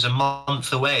 so it was a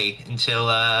month away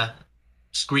until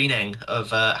screening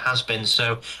of Has Been.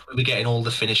 So we were getting all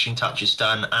the finishing touches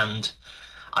done, and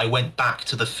I went back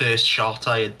to the first shot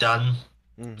I had done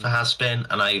for Mm-hmm. Has Been,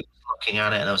 and I was looking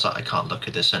at it, and I was like, I can't look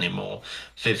at this anymore.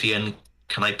 Vivian,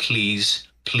 can I please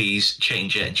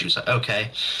change it? And she was like,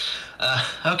 okay.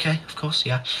 Okay, of course,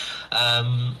 yeah.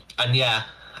 And yeah,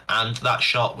 and that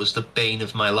shot was the bane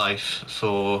of my life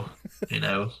for,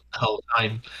 the whole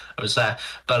time I was there.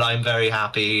 But I'm very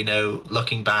happy,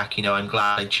 looking back, I'm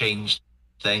glad I changed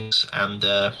things, and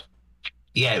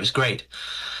yeah, it was great.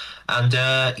 And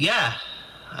yeah,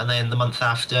 and then the month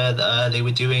after, they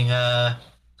were doing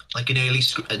like an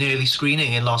early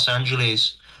screening in Los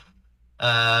Angeles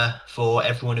for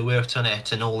everyone who worked on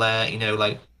it, and all their,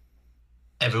 like,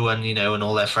 everyone, and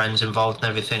all their friends involved and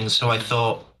everything. So I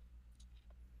thought,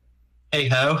 hey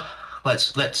ho,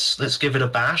 let's give it a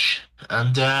bash.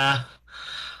 And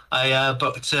I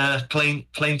booked plane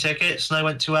tickets, and I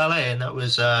went to LA, and that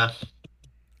was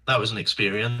an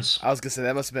experience. I was gonna say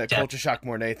that must have been a Yeah. culture shock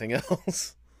more than anything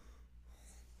else.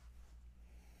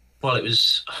 Well, it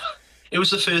was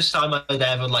the first time I'd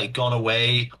ever, like, gone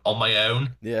away on my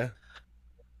own. Yeah.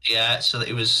 Yeah, so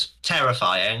it was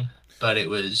terrifying, but it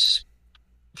was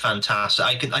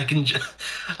fantastic.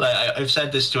 Like I've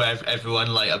said this to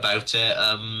everyone like about it.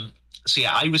 So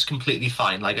yeah, I was completely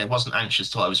fine. Like I wasn't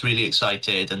anxious at all. I was really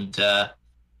excited, and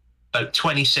about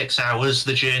 26 hours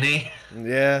the journey.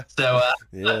 Yeah. So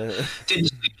Yeah. didn't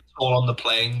sleep at all on the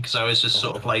plane because I was just Oh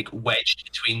sort of no. like wedged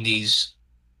between these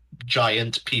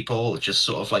giant people, just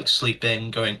sort of like sleeping,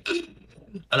 going,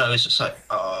 and I was just like,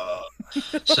 oh.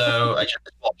 So I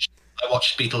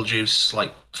watched Beetlejuice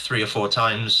like 3 or 4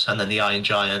 times, and then The Iron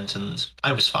Giant, and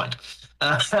I was fine.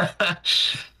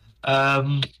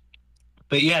 um,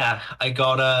 but yeah, I got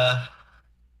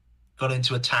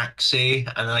into a taxi,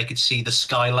 and I could see the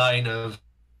skyline of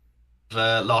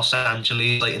Los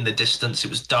Angeles, like in the distance. It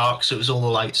was dark, so it was all the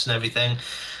lights and everything.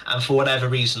 And for whatever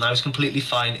reason, I was completely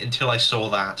fine until I saw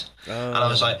that, and I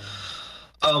was like,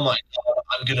 Oh. "Oh my God,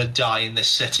 I'm gonna die in this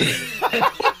city."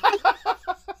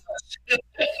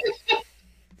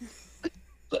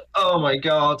 Oh my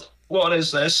God, what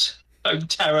is this? I'm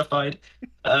terrified.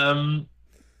 Um,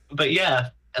 but yeah,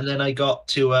 and then I got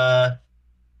to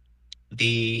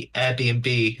the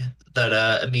Airbnb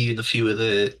that me and a few of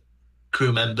the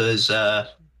crew members had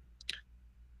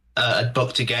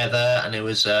booked together, and it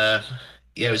was yeah,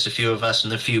 it was a few of us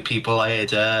and a few people I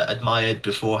had admired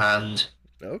beforehand.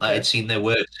 I Okay. had seen their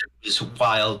work. It was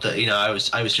wild that I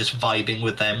was just vibing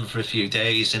with them for a few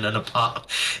days in an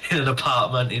in an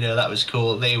apartment. That was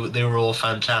cool. They were all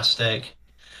fantastic,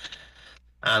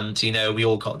 and we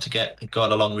all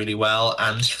got along really well.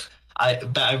 And I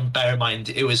bear in mind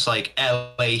it was like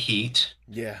LA heat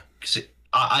Yeah. because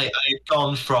I had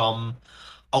gone from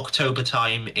October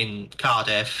time in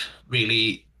Cardiff,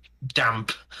 really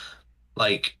damp,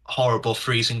 like horrible,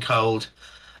 freezing cold,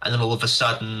 and then all of a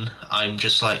sudden I'm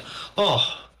just like, oh,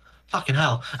 fucking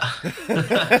hell.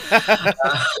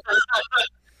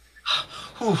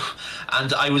 Whew.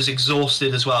 And I was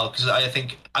exhausted as well because I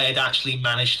think I had actually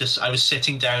managed to. I was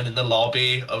sitting down in the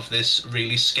lobby of this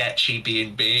really sketchy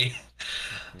B&B,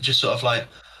 just sort of like,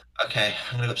 okay,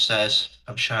 I'm gonna go upstairs.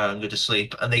 I'm shower. I'm going to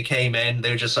sleep. And they came in. They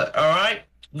were just like, all right,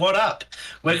 what up?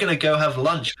 We're gonna go have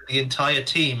lunch with the entire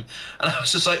team. And I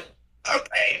was just like,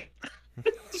 okay,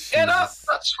 get up. Jesus.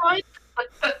 That's fine.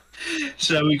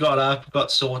 So we got up,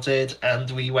 got sorted, and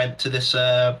we went to this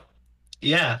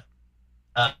yeah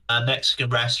a Mexican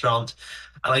restaurant,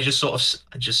 and I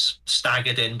just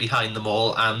staggered in behind them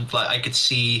all, and like I could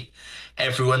see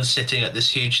everyone sitting at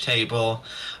this huge table,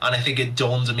 and I think it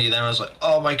dawned on me then I was like,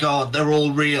 oh my God, they're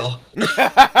all real.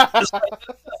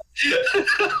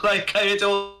 Like I had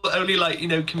only like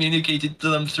communicated to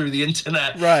them through the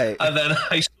internet, Right. and then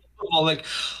I saw them all like,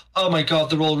 oh my God,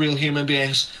 they're all real human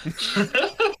beings.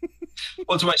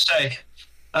 What do I say?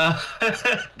 Uh,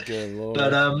 Good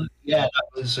but lord. yeah,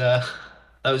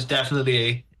 that was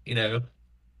definitely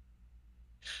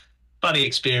funny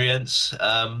experience.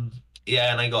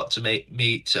 Yeah, and I got to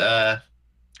meet.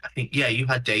 I think yeah, you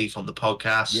had Dave on the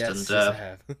podcast, and Yes, yes, I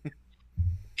have.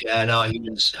 yeah, no, he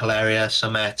was hilarious. I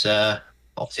met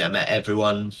obviously I met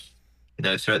everyone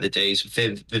throughout the days.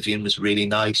 Vivian was really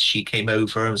nice. She came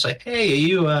over and was like, hey,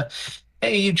 are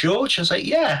you George? I was like,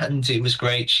 yeah, and it was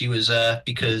great. She was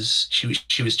because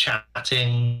she was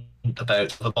chatting about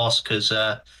the boss because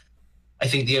I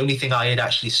think the only thing I had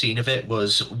actually seen of it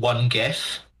was one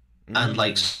GIF and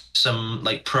like Mm. some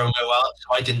like promo art.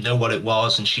 So I didn't know what it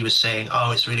was, and she was saying,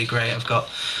 "Oh, it's really great. I've got,"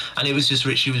 and it was just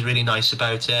she was really nice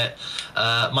about it.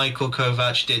 Michael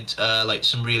Kovac did like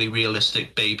some really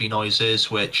realistic baby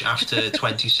noises, which after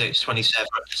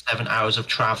 27 hours of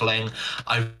traveling,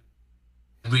 I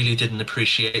really didn't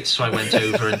appreciate. So I went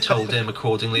over and told him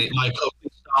accordingly. Michael,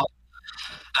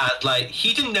 and like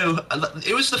he didn't know.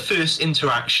 It was the first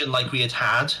interaction like we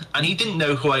had, and he didn't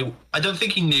know who I don't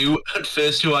think he knew at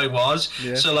first who I was.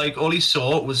 Yeah. So like all he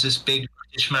saw was this big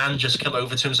British man just come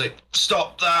over to him and say,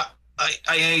 "Stop that!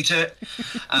 I hate it,"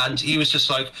 and he was just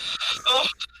like, "Oh,"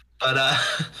 but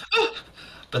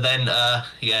but then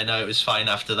yeah, no, it was fine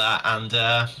after that,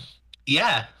 and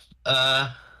yeah,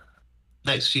 uh,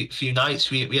 next few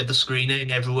nights we had the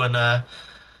screening. Everyone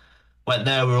went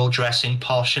there. We are all dressing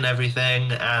posh and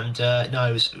everything, and no,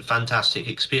 it was a fantastic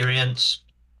experience.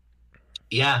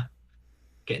 Yeah,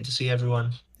 getting to see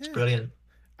everyone. It's Yeah. brilliant.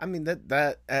 I mean at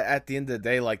the end of the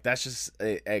day, like that's just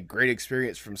a great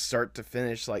experience from start to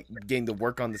finish. Like getting to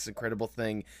work on this incredible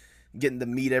thing, getting to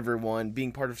meet everyone,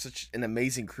 being part of such an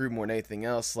amazing crew more than anything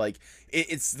else. Like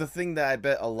it's the thing that I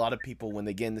bet a lot of people when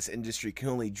they get in this industry can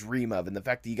only dream of, and the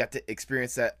fact that you got to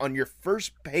experience that on your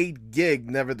first paid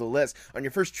gig, nevertheless, on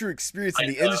your first true experience in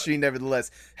I the know. industry, nevertheless,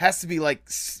 has to be like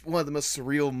one of the most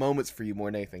surreal moments for you more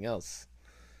than anything else.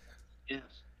 Yeah,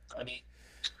 I mean,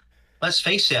 let's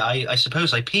face it. I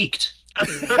suppose I peaked.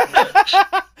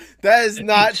 That is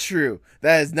not true.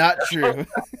 That is not true.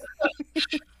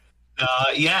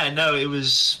 Yeah, no, it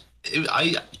was.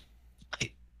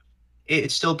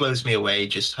 It still blows me away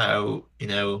just how,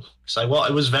 so I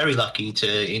was very lucky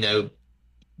to,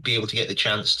 be able to get the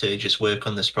chance to just work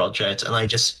on this project, and I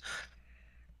just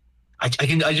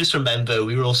remember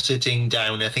we were all sitting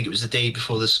down. I think it was the day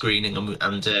before the screening, and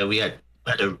we had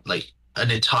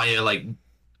an entire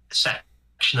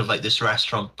section of this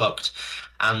restaurant booked,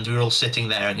 and we were all sitting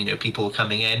there, and people were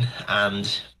coming in,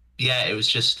 and yeah, it was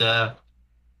just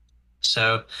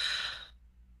so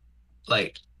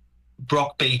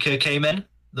Brock Baker came in,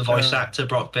 the voice actor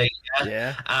Brock Baker,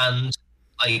 Yeah. and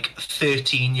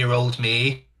 13-year-old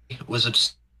me was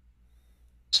obsessed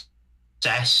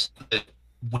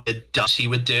with the dance he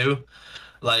would do.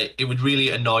 It would really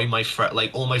annoy my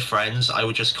all my friends. I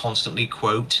would just constantly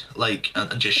quote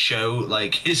and just show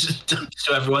his dance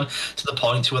to everyone, to the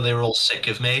point where they were all sick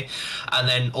of me. And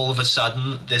then all of a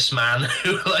sudden, this man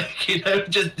who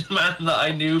just the man that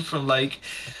I knew from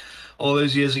all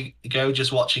those years ago,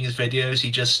 just watching his videos,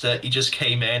 he just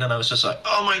came in, and I was just like,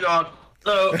 oh my god,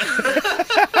 no.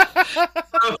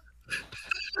 No.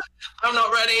 I'm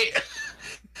not ready.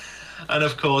 And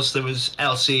of course there was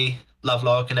Elsie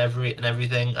Lovelock and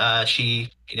everything. She,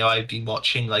 I've been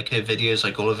watching her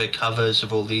videos, all of her covers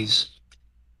of all these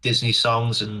Disney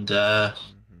songs, and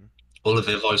all of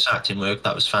her voice acting work.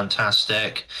 That was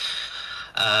fantastic.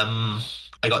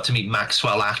 I got to meet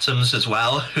Maxwell Atoms as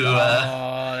well, who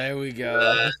there we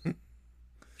go.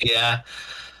 Yeah,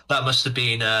 that must have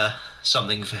been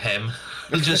something for him.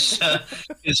 Just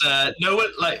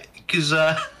because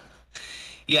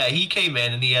yeah, he came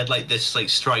in and he had this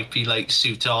stripy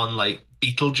suit on,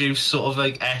 Beetlejuice sort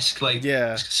of esque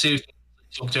Yeah. suit.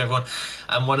 Talk to everyone,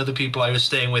 and one of the people I was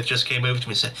staying with just came over to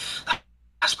me and said,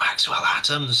 "That's Maxwell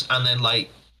Atoms," and then my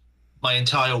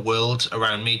entire world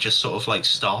around me just sort of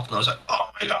stopped, and I was like, "Oh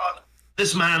my god,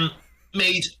 this man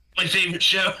made my favorite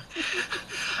show."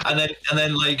 and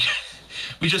then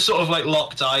we just sort of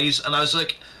locked eyes, and I was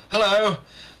like, "Hello,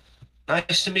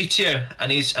 nice to meet you," and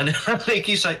he's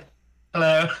like,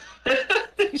 "Hello."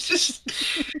 It's just,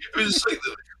 it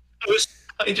was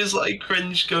I just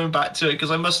cringed going back to it,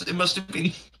 because it must have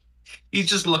been, he's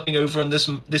just looking over, and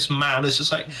this man is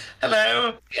just like,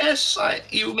 "Hello, yes,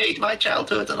 you made my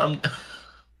childhood," and I'm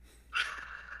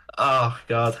oh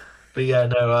god. But yeah,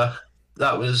 no,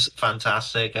 that was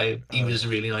fantastic. He was a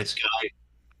really nice guy.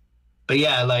 But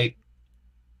yeah,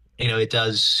 it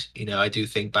does, I do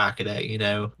think back at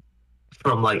it,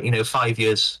 from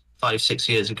 5, 6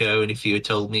 years ago, and if you had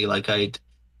told me I'd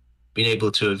been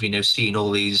able to have, seen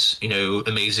all these,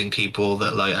 amazing people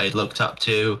that I'd looked up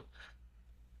to,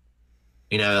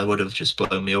 that would have just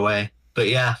blown me away. But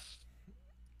yeah.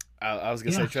 I was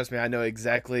gonna say, trust me, I know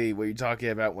exactly what you're talking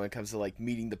about when it comes to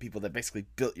meeting the people that basically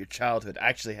built your childhood. I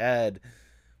actually had,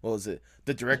 what was it,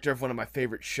 the director of one of my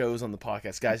favorite shows on the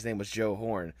podcast. Guy's name was Joe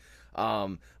Horn.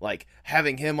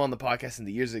 Having him on the podcast and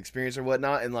the years of experience or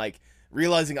whatnot, and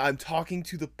realizing I'm talking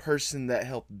to the person that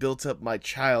helped build up my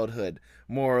childhood,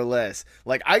 more or less.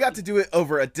 I got to do it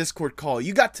over a Discord call.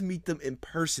 You got to meet them in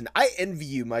person. I envy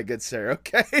you, my good sir,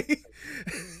 okay?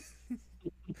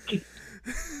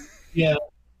 Yeah.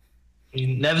 You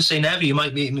never say never. You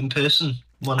might meet him in person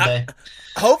one day.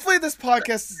 Hopefully this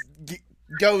podcast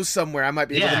goes somewhere. I might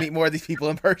be able to meet more of these people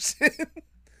in person.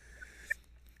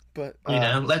 But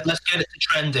let's get it to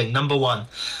trending, number 1.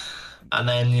 And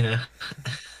then,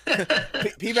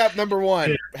 PMAP number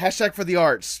 1, hashtag for the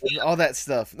arts, all that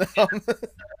stuff.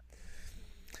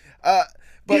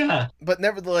 But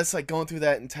nevertheless, going through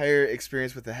that entire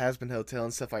experience with the Hazbin Hotel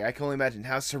and stuff, I can only imagine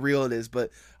how surreal it is.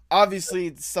 But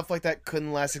obviously, stuff like that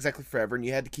couldn't last exactly forever, and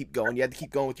you had to keep going. You had to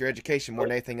keep going with your education more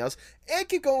than anything else, and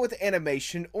keep going with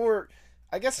animation, or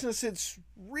I guess in a sense,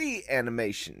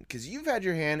 reanimation, because you've had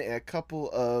your hand in a couple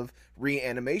of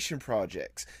reanimation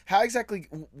projects.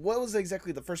 What was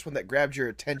exactly the first one that grabbed your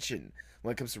attention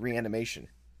when it comes to reanimation?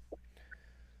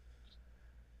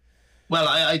 Well,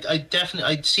 I definitely,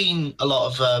 I'd seen a lot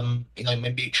of, my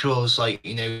mutuals,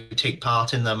 take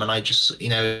part in them, and I just,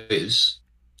 it was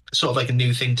sort of a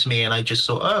new thing to me, and I just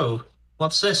thought, oh,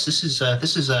 what's this? This is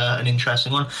an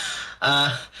interesting one.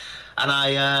 And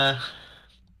I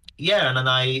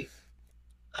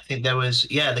think there was,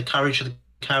 The Courage of the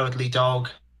Cowardly Dog.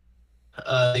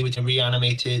 They were a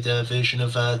reanimated version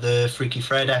of the Freaky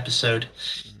Fred episode.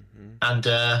 And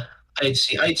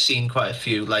I'd seen quite a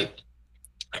few,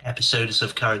 episodes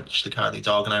of Courage the Cowardly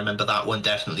Dog, and I remember that one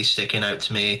definitely sticking out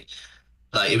to me.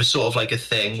 It was sort of a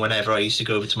thing whenever I used to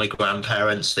go over to my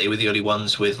grandparents. They were the only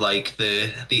ones with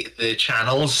the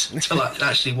channels to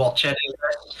actually watch any of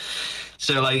it.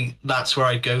 So like that's where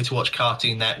I'd go to watch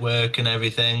Cartoon Network and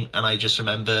everything, and I just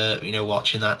remember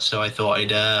watching that. So I thought I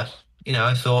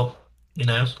thought you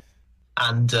know,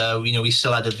 and we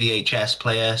still had a VHS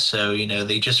player, so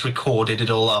they just recorded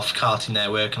it all off Cartoon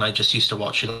Network, and I just used to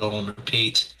watch it all on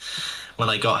repeat when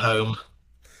I got home.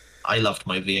 I loved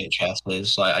my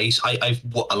VHSs. Like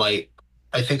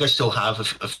I think I still have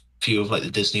a few of like the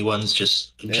Disney ones,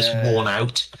 just worn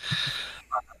out.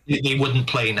 They wouldn't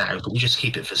play now, but we just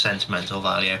keep it for sentimental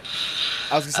value.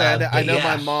 I was gonna say, I know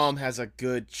my mom has a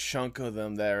good chunk of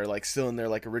them that are like still in their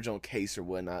like original case or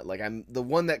whatnot. Like the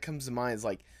one that comes to mind is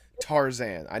like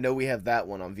Tarzan. I know we have that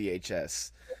one on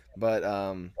VHS, but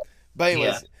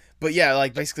anyways, but yeah,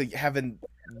 like basically having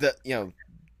the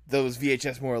those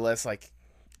VHS more or less like,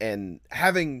 and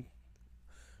having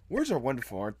words are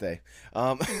wonderful, aren't they?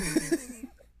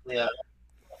 Yeah.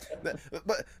 But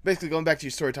basically, going back to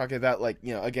your story, talking about like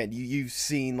again, you've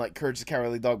seen like Courage the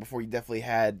Cowardly Dog before. You definitely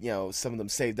had some of them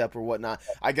saved up or whatnot.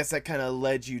 I guess that kind of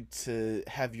led you to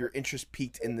have your interest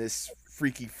piqued in this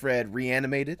Freaky Fred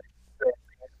Reanimated.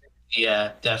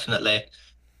 Yeah, definitely,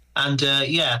 and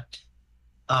I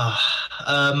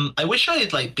wish I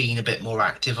had like been a bit more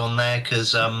active on there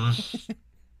because I'm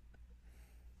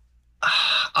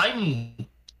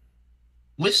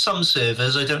with some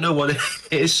servers, I don't know what it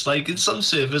is. Like in some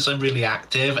servers, I'm really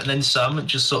active, and then some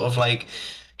just sort of like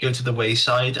go to the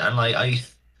wayside. And like I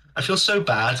feel so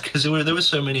bad because there were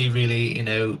so many really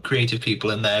creative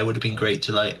people in there. It would have been great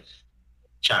to like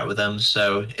chat with them.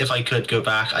 So if I could go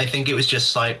back, I think it was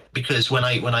just like because when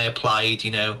I applied,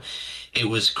 it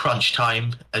was crunch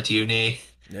time at uni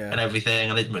and everything,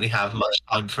 and I didn't really have much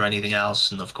time for anything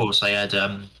else. And of course, I had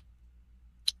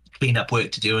clean up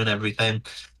work to do and everything.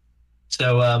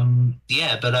 So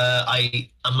but I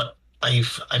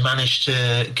managed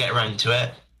to get around to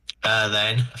it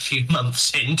then a few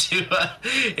months into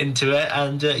it,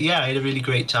 and I had a really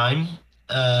great time.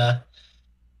 It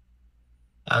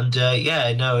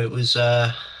was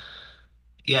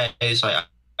it's like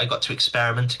I got to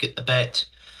experiment a bit.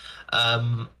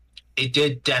 It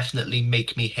did definitely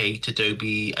make me hate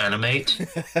Adobe Animate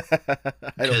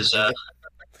because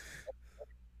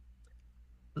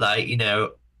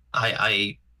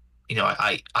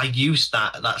I used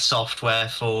that software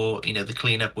for the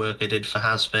cleanup work I did for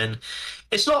Has-Been.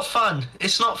 It's not fun.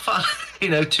 It's not fun.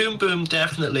 Toon Boom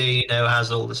definitely has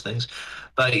all these things,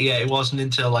 but yeah, it wasn't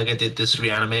until like I did this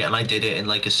Reanimate and I did it in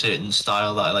like a certain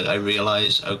style that I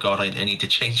realized, oh god, I need to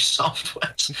change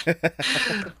software.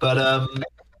 But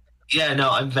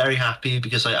I'm very happy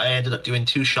because I ended up doing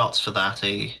 2 shots for that.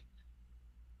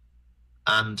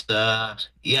 And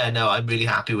I'm really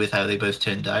happy with how they both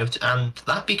turned out, and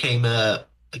that became a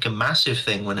massive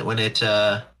thing when it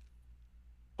got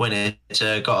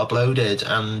uploaded,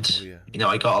 and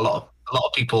I got a lot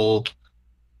of people.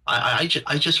 I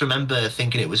just remember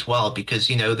thinking it was wild because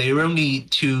they were only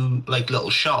 2 like little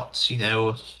shots,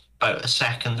 about a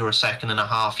second or a second and a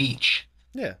half each.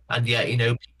 Yeah. And yet,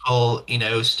 people,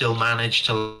 still managed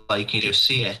to like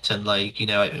see it and like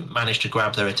managed to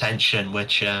grab their attention,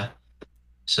 which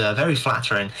it's very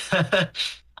flattering.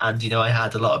 And I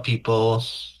had a lot of people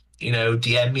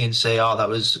DM me and say, oh, that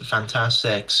was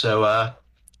fantastic. So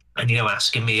and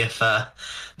asking me if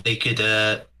they could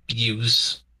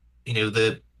use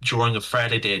the drawing of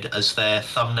Fred I did as their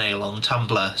thumbnail on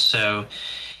Tumblr. So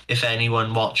if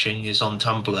anyone watching is on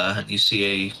Tumblr and you see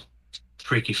a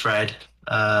Freaky Fred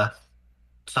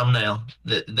thumbnail,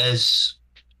 there's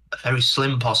a very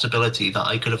slim possibility that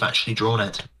I could have actually drawn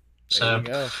it. So there you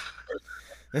go.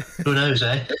 Who knows,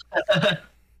 eh?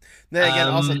 Then again,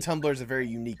 also Tumblr's a very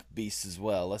unique beast as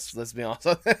well. Let's be honest.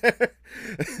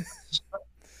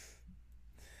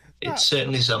 It's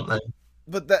certainly something.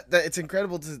 But that it's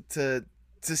incredible to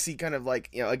see kind of like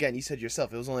again, you said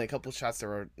yourself it was only a couple shots that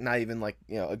were not even like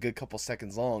a good couple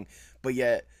seconds long, but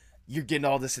yet you're getting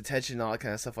all this attention and all that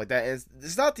kind of stuff like that. And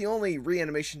it's not the only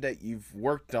reanimation that you've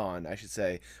worked on, I should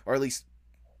say, or at least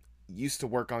used to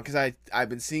work on, because I've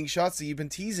been seeing shots that you've been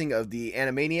teasing of the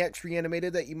Animaniacs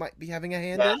Reanimated that you might be having a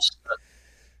hand in.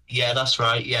 Yeah, that's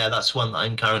right. Yeah, that's one that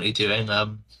I'm currently doing.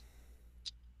 I'm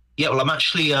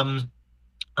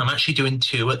actually doing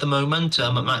 2 at the moment.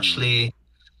 I'm actually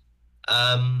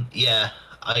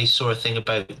I saw a thing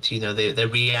about they're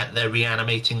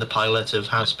reanimating the pilot of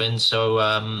Has-Been, so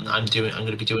I'm going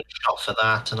to be doing a shot for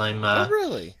that, and I'm oh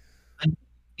really?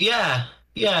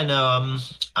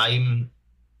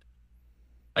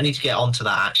 I need to get onto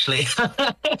that, actually.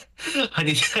 I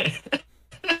need to...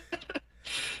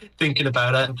 Thinking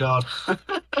about it, God.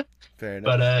 Fair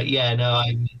enough. But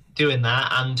I'm doing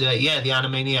that, and the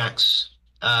Animaniacs.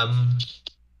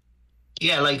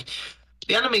 Like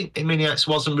the Animaniacs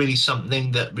wasn't really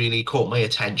something that really caught my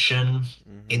attention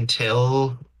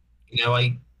until,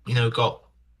 I, got,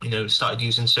 started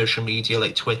using social media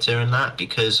like Twitter and that,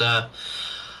 because I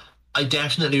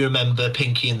definitely remember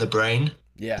Pinky and the Brain.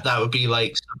 Yeah. That would be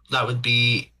like, that would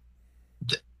be,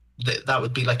 that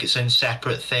would be like its own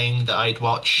separate thing that I'd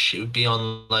watch. It would be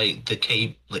on like the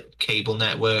cable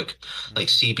network, like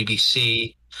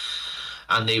CBBC,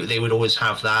 and they would always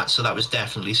have that. So that was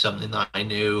definitely something that I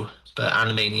knew. But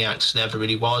Animaniacs never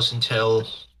really was until,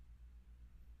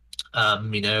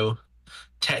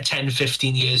 10,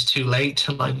 15 years too late,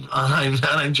 and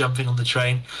I'm jumping on the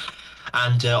train.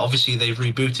 And obviously they've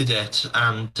rebooted it,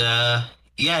 and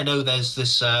yeah, no, there's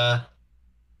this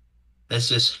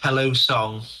Hello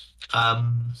song,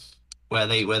 where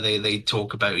they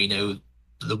talk about,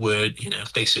 the word,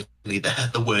 basically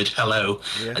the word hello,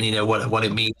 Yeah. and what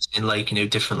it means in, like,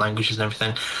 different languages and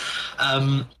everything.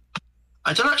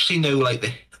 I don't actually know,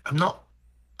 like, I'm not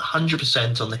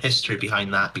 100% on the history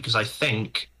behind that, because I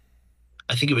think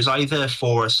it was either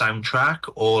for a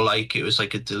soundtrack, or like it was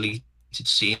like a deleted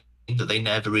scene that they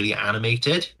never really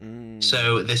animated.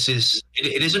 So it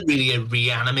isn't really a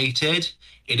reanimated,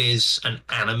 it is an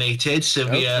animated. So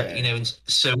we are, Okay.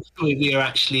 so we are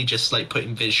actually just like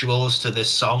putting visuals to this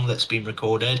song that's been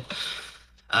recorded.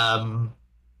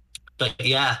 But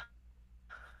yeah,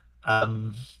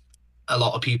 a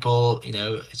lot of people,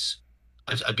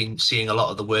 I've been seeing a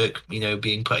lot of the work,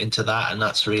 being put into that, and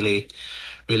that's really,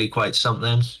 really quite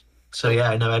something. So Oh, yeah,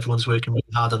 I know everyone's working really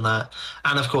hard on that,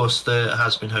 and of course the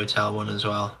Has Been Hotel one as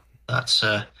well. That's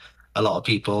a lot of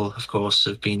people, of course,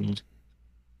 have been,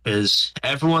 because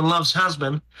everyone loves Has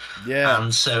Been, yeah.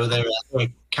 and so there are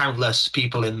countless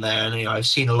people in there, and I've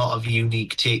seen a lot of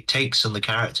unique takes on the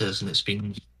characters, and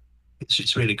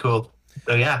it's really cool.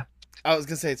 So yeah, I was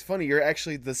gonna say it's funny. You're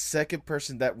actually the second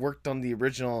person that worked on the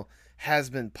original Has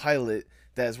Been pilot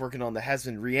that is working on the Has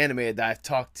Been reanimated that I've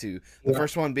talked to. The yeah,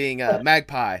 first one being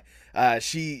Magpie.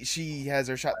 She has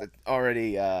her shot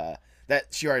that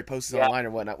she already posted yeah, online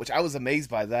or whatnot, which I was amazed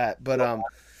by that. But and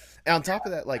on top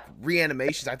of that, like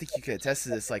reanimations, I think you could attest to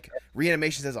this. Like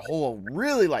reanimations as a whole,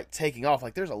 really like taking off.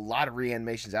 Like there's a lot of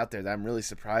reanimations out there that I'm really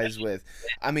surprised with.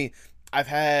 I mean, I've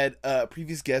had a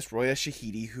previous guest, Roya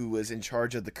Shahidi, who was in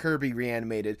charge of the Kirby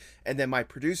reanimated, and then my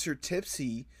producer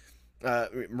Tipsy,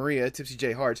 Maria Tipsy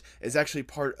J Harts, is actually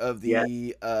part of yeah.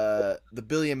 the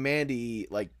Billy and Mandy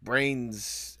like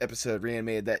Brains episode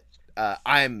reanimated that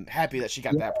I'm happy that she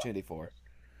got the opportunity for.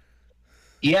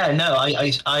 Yeah, no,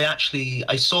 I actually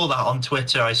I saw that on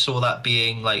Twitter. I saw that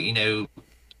being, like,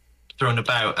 thrown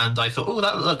about, and I thought, oh,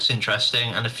 that looks interesting.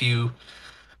 And a few,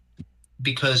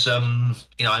 because I'm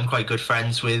quite good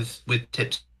friends with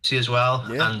Tipsy as well,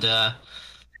 Yeah.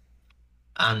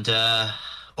 and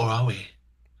or are we?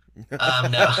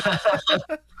 No,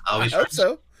 are I we hope friends?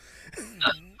 so.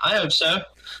 I hope so.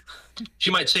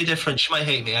 She might say different. She might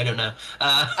hate me. I don't know.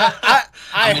 I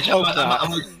I, I hope I not.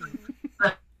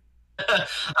 might,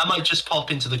 I might just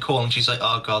pop into the call, and she's like,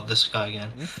 "Oh God, this guy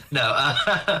again." No,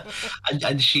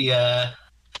 and she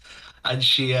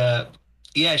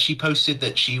yeah, she posted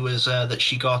that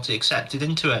she got accepted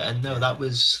into it, and no, Yeah. that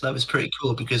was pretty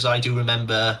cool, because I do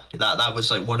remember that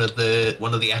was like one of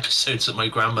the episodes that my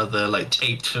grandmother like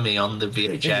taped for me on the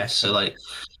There you VHS. So go. like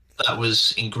that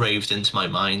was engraved into my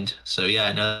mind. So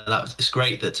yeah, no, it's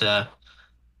great that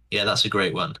yeah, that's a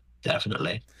great one,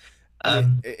 definitely. I mean,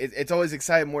 Um, it's always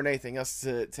exciting more than anything else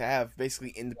to have basically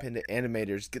independent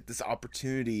animators get this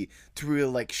opportunity to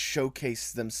really like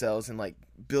showcase themselves and like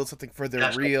build something for their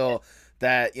definitely. real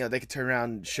that they could turn around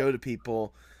and show to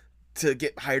people to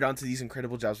get hired onto these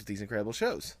incredible jobs with these incredible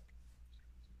shows.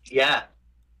 Yeah,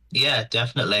 yeah,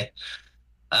 definitely.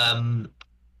 Um,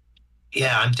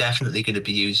 yeah, I'm definitely going to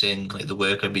be using like the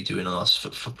work I've been doing on this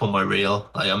for my reel.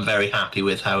 Like, I'm very happy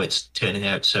with how it's turning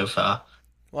out so far.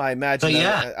 Well, I But imagine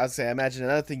yeah, I'd say I imagine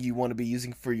another thing you want to be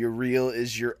using for your reel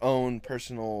is your own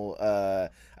personal,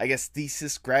 I guess,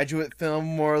 thesis graduate film,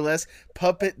 more or less,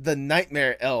 Puppet the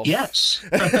Nightmare Elf. yes,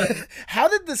 How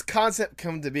did this concept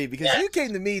come to be? Because yeah, you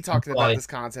came to me talking about boy. this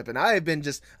concept, and I have been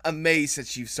just amazed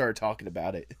since you started talking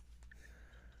about it.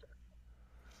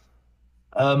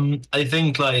 I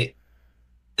think like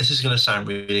this is going to sound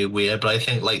really weird, but I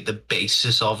think like the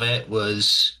basis of it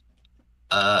was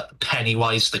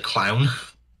Pennywise the clown,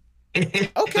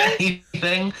 if Okay,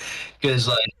 anything, because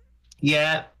like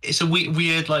yeah, it's a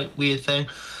weird like weird thing.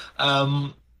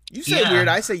 Um, you say weird,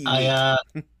 yeah, I say I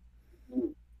unique.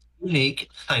 unique.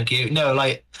 Thank you. No,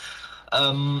 like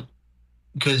um,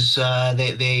 because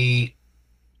they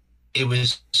it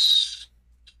was,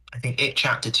 I think It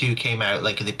Chapter 2 came out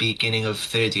like at the beginning of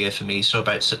third year for me, so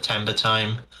about September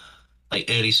time. like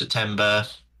early September,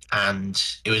 and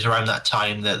it was around that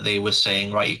time that they were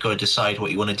saying, right, you've got to decide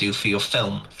what you want to do for your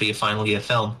film, for your final year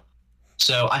film.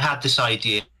 So I had this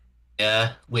idea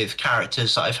with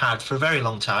characters that I've had for a very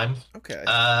long time. Okay.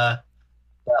 But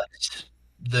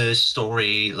the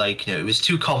story, like, it was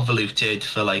too convoluted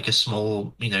for like a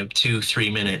small,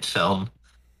 2-3 minute film.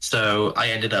 So I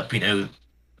ended up,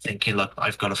 thinking, look,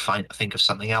 I've got to think of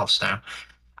something else now.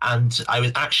 And I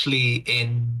was actually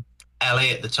in LA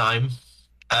at the time,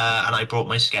 and I brought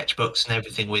my sketchbooks and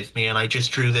everything with me, and I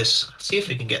just drew this. See if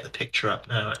we can get the picture up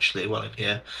now, actually, while I'm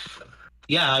here.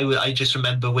 Yeah, I just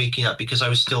remember waking up because I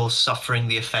was still suffering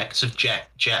the effects of jet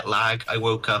lag. I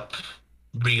woke up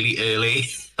really early,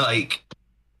 like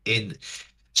in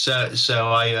so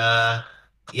I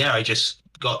just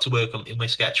got to work in my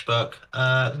sketchbook.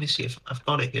 Let me see if I've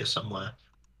got it here somewhere.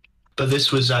 But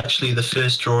this was actually the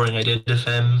first drawing I did of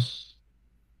him.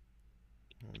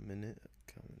 1 minute.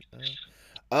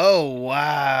 Oh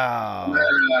wow.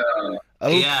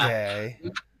 Okay.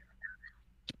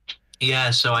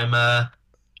 Yeah. So I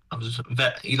was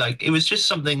very, like, it was just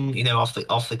something, off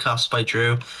the cusp I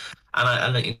drew,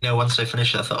 and once I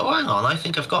finished it, I thought, oh, hang on, I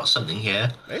think I've got something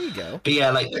here. There you go. But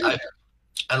yeah, like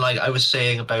I was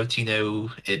saying about,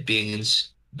 it being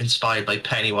inspired by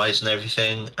Pennywise and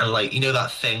everything, and like,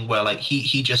 that thing where like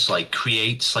he just like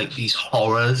creates like these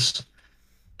horrors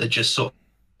that just sort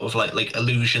of like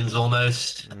illusions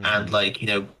almost, and like,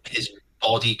 his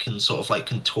body can sort of like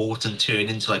contort and turn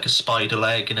into like a spider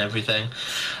leg and everything.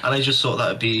 And I just thought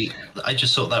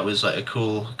that was like a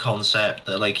cool concept,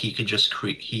 that like he can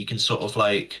sort of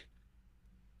like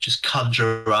just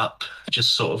conjure up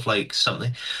just sort of like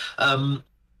something.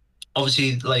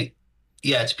 Obviously, like,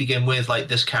 yeah, to begin with, like,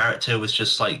 this character was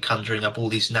just like conjuring up all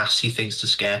these nasty things to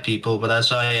scare people. But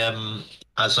as I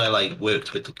like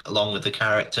worked along with the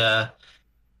character,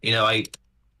 I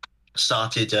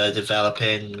started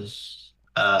developing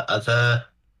other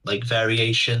like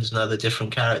variations and other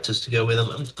different characters to go with them.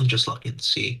 I'm just looking to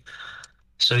see.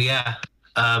 So yeah,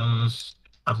 I'm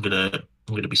gonna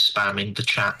be spamming the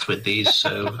chat with these,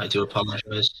 so I do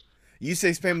apologize. You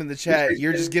say spam in the chat.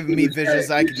 You're just giving me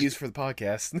visuals I could use for the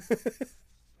podcast.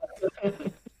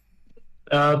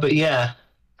 But yeah,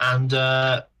 and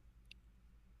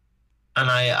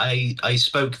I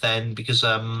spoke then because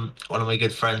one of my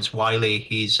good friends, Wiley,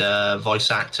 he's a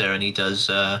voice actor, and he does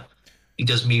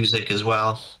music as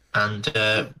well. And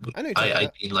I know you're talking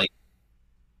about. been like,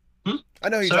 I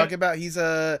know who you're Sorry? talking about. He's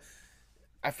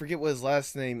I forget what his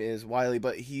last name is, Wiley,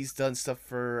 but he's done stuff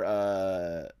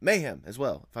for Mayhem as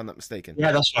well, if I'm not mistaken.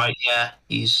 Yeah, that's right. Yeah,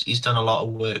 he's done a lot of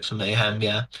work for Mayhem.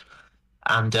 Yeah,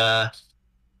 and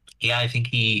yeah, I think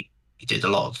he did a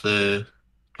lot of the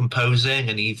composing,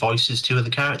 and he voices two of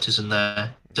the characters in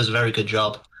there. Does a very good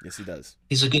job. Yes, he does.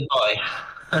 He's a good boy.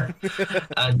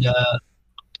 And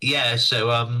yeah, so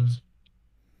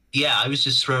yeah, I was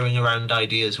just throwing around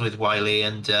ideas with Wiley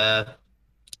and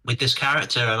with this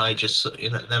character, and I just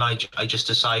then I just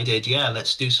decided, yeah,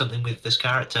 let's do something with this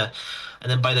character. And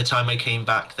then by the time I came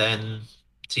back then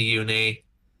to uni,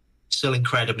 still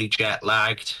incredibly jet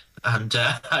lagged, and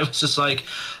I was just like,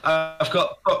 I've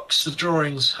got books of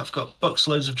drawings,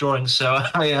 loads of drawings. So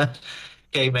I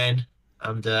came in,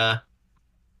 and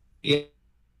yeah,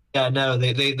 no,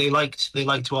 they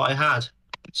liked what I had.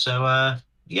 So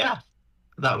yeah,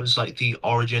 that was like the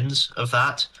origins of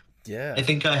that. Yeah. I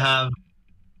think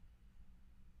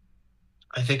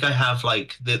I have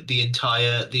like the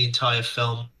entire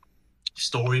film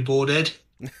storyboarded.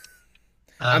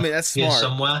 I mean, that's here smart.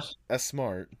 somewhere. That's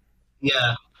smart.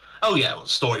 Yeah. Oh yeah, well,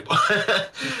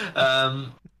 storyboard.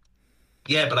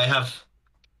 Yeah, but I'm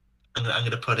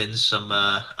gonna put in some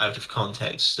out of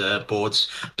context boards.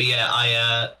 But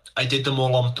yeah, I did them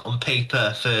all on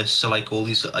paper first. So like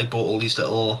I bought all these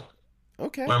little.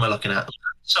 Okay. Where am I looking at?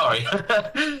 Sorry,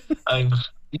 I'm.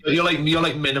 You're like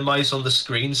minimized on the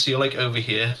screen, so you're like over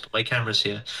here. My camera's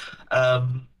here. Yeah,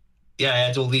 I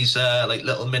had all these like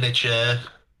little miniature,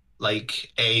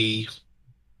 like A5,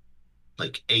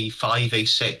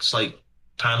 A6 like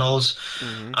panels,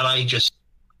 and I just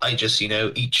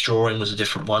each drawing was a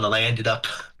different one, and I ended up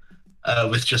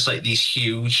with just like these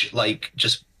huge like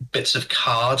just bits of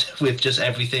card with just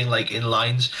everything like in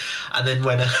lines, and then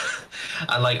when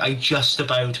and like I just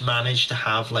about managed to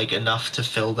have like enough to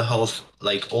fill the whole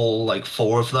like all like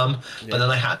four of them, but then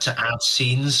I had to add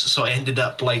scenes, so I ended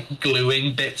up like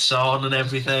gluing bits on and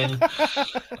everything.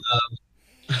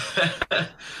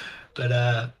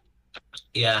 But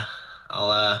yeah,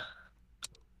 I'll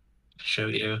show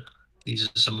you. These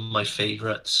are some of my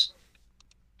favorites.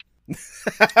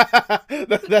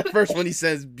 That first one he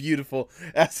says beautiful,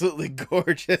 absolutely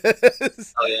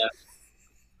gorgeous. Oh yeah.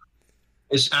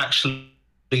 is actually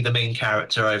the main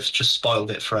character. I've just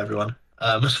spoiled it for everyone.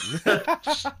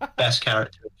 Best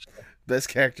character. Best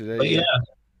character there, But yeah.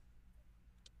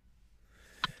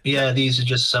 yeah, these are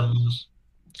just some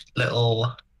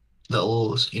little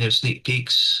sneak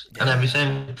peeks and Yeah.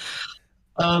 everything.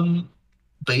 Um,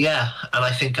 but yeah, and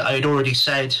I think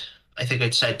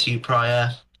I'd said to you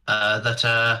prior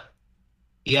that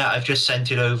yeah, I've just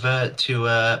sent it over to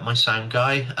my sound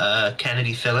guy,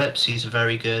 Kennedy Phillips. He's a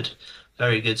very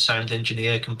good sound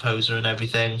engineer, composer, and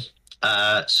everything.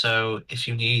 So if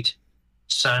you need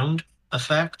sound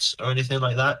effects or anything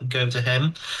like that, go to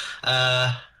him.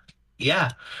 Uh,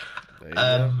 yeah, There you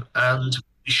go. and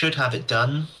we should have it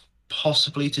done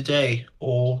possibly today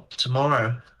or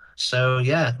tomorrow. So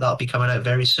yeah, that'll be coming out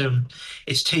very soon.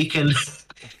 It's taken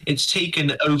it's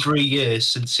taken over a year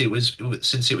since it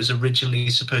was originally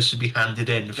supposed to be handed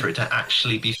in for it to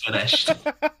actually be finished.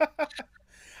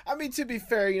 I mean, to be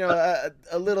fair,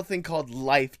 a little thing called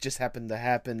life just happened to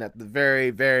happen at the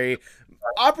very, very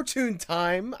opportune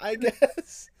time, I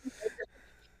guess.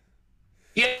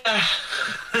 Yeah.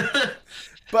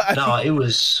 But I No, mean, it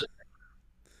was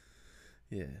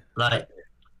yeah. like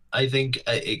I think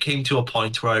it came to a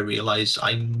point where I realized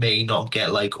I may not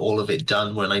get like all of it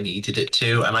done when I needed it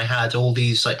to, and I had all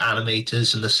these like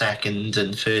animators in the second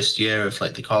and first year of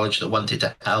like the college that wanted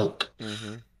to help,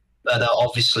 Hmm. but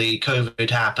obviously COVID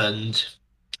happened,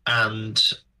 and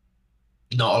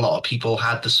not a lot of people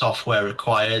had the software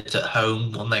required at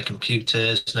home on their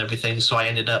computers and everything. So I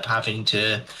ended up having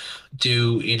to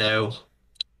do,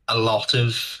 a lot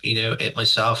of, it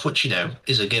myself, which,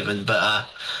 is a given. But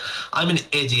I'm an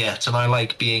idiot and I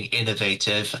like being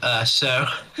innovative. So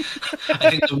I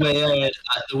think the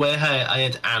way I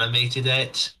had animated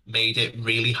it made it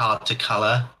really hard to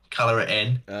color it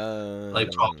in like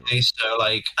Um, properly. So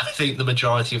like I think the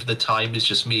majority of the time is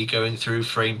just me going through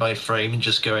frame by frame and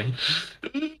just going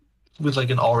with like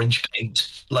an orange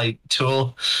paint like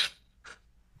tool.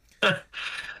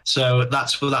 So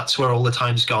that's where all the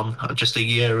time's gone. Just a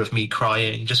year of me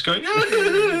crying, just going on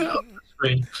the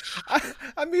screen.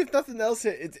 I mean, if nothing else,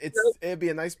 it'd be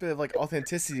a nice bit of like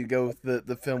authenticity to go with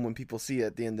the film when people see it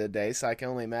at the end of the day. So I can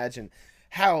only imagine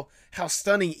how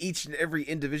stunning each and every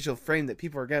individual frame that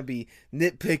people are gonna be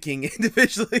nitpicking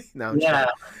individually. No, I'm just Yeah,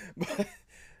 but,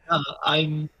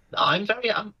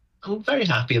 I'm very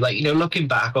happy. Like, looking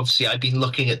back, obviously I've been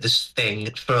looking at this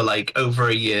thing for like over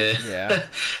a year. yeah.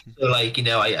 So like,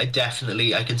 I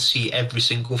definitely I can see every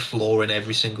single flaw in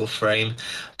every single frame.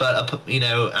 But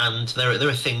and there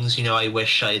are things, I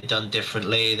wish I had done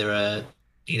differently. There are,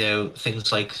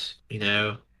 things like,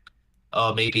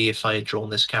 oh, maybe if I had drawn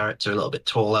this character a little bit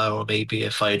taller, or maybe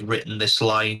if I had written this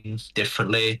line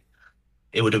differently,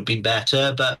 it would have been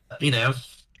better. But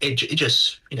it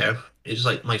just it was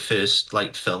like my first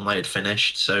like film I had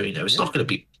finished, so it's Yeah. not going to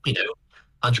be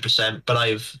 100%. But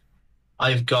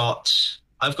I've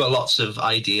got lots of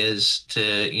ideas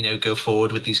to go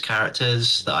forward with these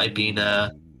characters that I've been Ooh.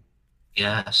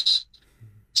 yes.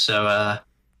 So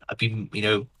I've been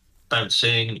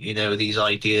bouncing these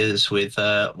ideas with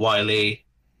Wiley.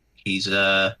 He's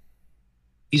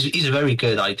he's a very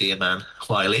good idea man,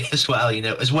 Wiley, as well.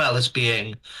 As well as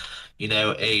being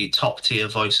a top tier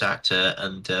voice actor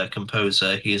and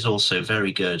composer, he is also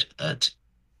very good at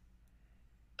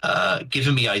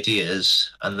giving me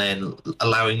ideas and then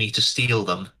allowing me to steal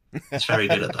them. He's very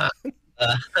good at that.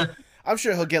 Uh, I'm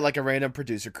sure he'll get like a random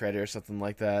producer credit or something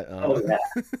like that. oh yeah.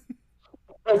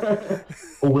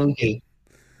 Or will you?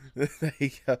 There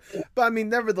you go. But I mean,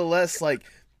 nevertheless, like,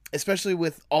 especially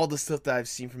with all the stuff that I've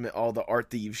seen from it, all the art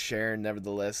that you've shared,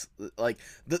 nevertheless, like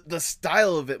the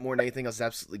style of it more than anything else is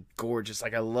absolutely gorgeous.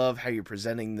 Like, I love how you're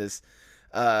presenting this,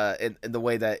 and the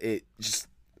way that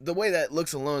the way that it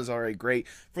looks alone is already great.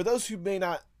 For those who may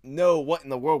not know what in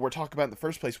the world we're talking about in the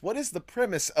first place, what is the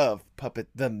premise of Puppet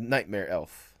the Nightmare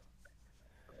Elf?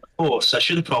 Of course, I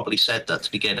should have probably said that to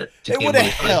It would begin have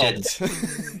with, but I didn't.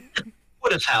 helped.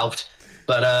 Would have helped,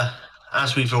 but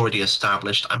as we've already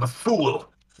established, I'm a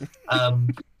fool. Um,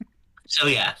 so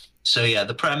yeah,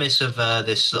 the premise of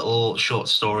this little short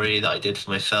story that I did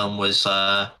for my film was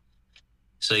so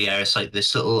yeah, it's like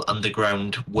this little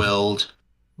underground world,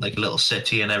 like a little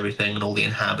city and everything, and all the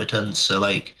inhabitants. So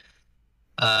like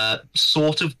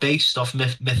sort of based off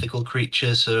mythical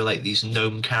creatures. So like these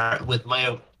gnome character with my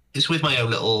own. It's with my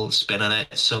own little spin on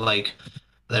it. So like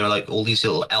there are like all these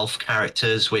little elf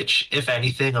characters, which if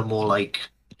anything are more like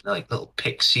little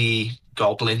pixie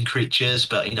goblin creatures.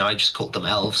 But I just called them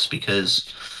elves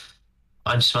because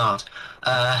I'm smart.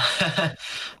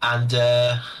 And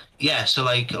yeah, so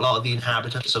like a lot of the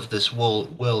inhabitants of this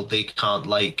world, they can't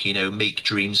like, make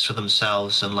dreams for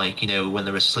themselves, and like, when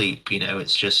they're asleep,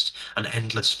 it's just an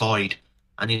endless void.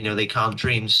 And they can't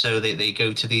dream, so they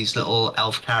go to these little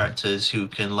elf characters who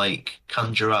can like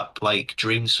conjure up like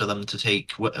dreams for them to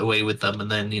take away with them,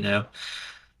 and then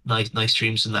nice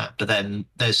dreams and that. But then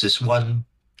there's this one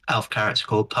elf character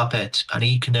called Puppet, and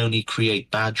he can only create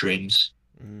bad dreams,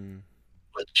 Mm.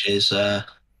 which is a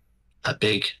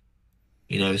big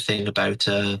thing about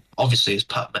obviously it's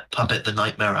Puppet the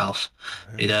Nightmare Elf.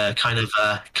 It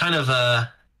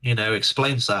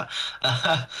explains that.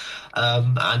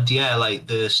 And yeah, like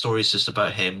the story's just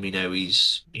about him.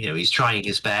 He's trying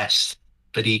his best,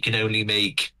 but he can only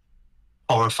make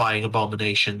horrifying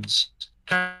abominations,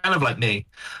 kind of like me.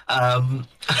 Um,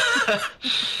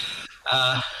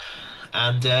 uh,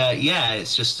 and yeah,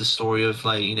 it's just a story of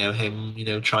like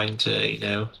him trying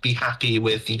to be happy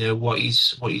with what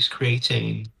he's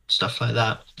creating, stuff like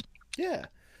that. Yeah.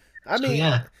 I So mean,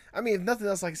 yeah. if nothing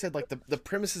else, like I said, like the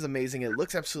premise is amazing. It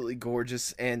looks absolutely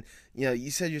gorgeous, and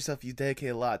you said yourself you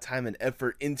dedicated a lot of time and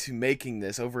effort into making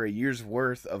this, over a year's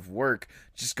worth of work,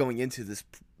 just going into this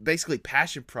basically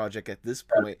passion project at this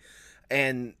point.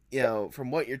 And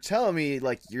from what you're telling me,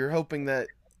 like you're hoping that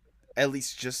at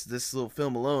least just this little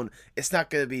film alone, it's not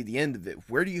going to be the end of it.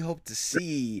 Where do you hope to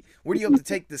see? Where do you hope to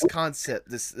take this concept,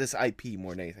 this IP,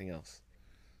 more than anything else?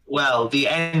 Well, the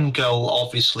end goal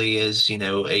obviously is,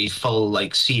 a full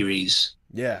like series,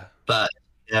 Yeah. but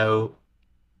you know,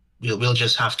 we'll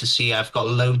just have to see. I've got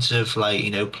loads of like,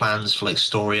 plans for like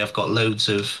story. I've got loads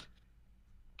of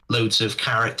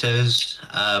characters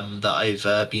that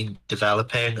I've been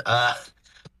developing.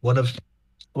 One of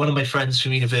one of my friends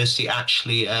from university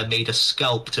actually made a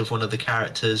sculpt of one of the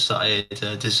characters that I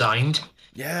had designed,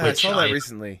 Yeah, I which saw that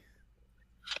recently.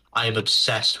 I am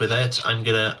obsessed with it.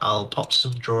 I'll pop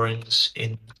some drawings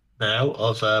in now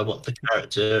of what the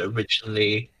character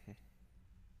originally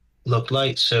looked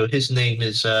like. So his name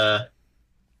is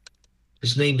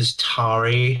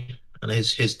Tari, and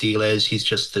his deal is he's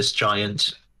just this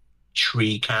giant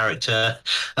tree character.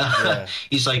 Yeah.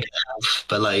 He's like an elf,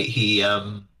 but like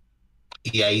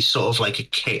yeah, he's sort of like a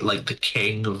king, like the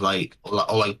king of like or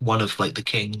like one of like the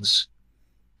kings.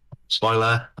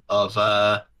 Spoiler of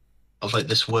like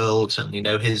this world, and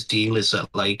his deal is that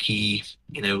like he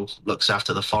looks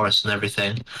after the forest and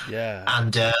everything, Yeah.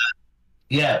 and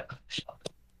yeah,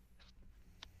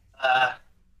 uh,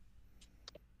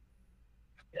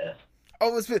 yeah,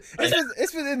 Oh, it's been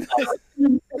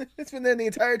it's been there the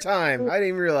entire time. I didn't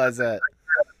even realize that.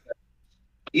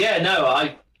 yeah. No,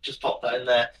 I just popped that in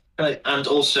there. And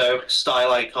also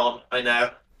style icon. I know.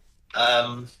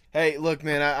 Um, Hey, look,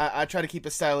 man, I try to keep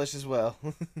it stylish as well.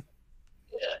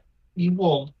 yeah, you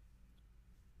won.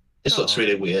 This looks Aw.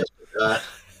 really weird.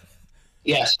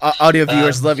 Yes. Audio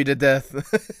viewers Um, love you to death.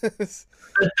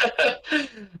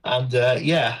 and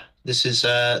yeah, this is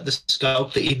the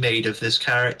sculpt that he made of this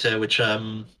character, which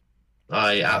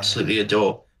I absolutely Yeah,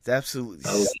 adore. it's absolutely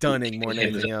I'll stunning more than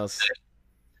him anything else.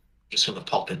 just gonna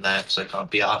pop in there because I can't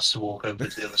be asked to walk over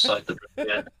to the other side of the room.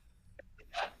 Yeah.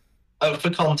 Oh,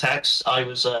 for context, I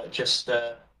was just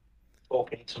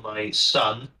talking to my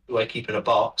son, who I keep in a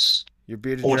box. Your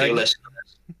bearded Audio dragon.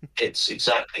 listeners, it's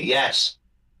exactly yes,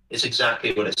 it's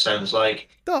exactly what it sounds like.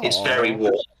 It's very Aw.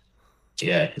 warm.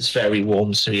 Yeah, it's very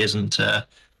warm, so he isn't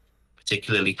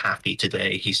particularly happy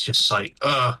today. He's just like,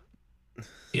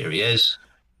 here he is,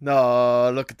 No,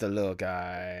 look at the little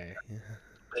guy.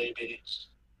 baby.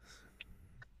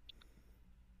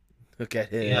 Look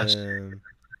at Yes, him.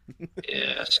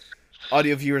 yes.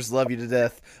 Audio viewers love you to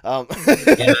death.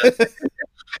 Yeah.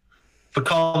 For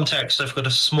context, I've got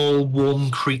a small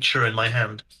warm creature in my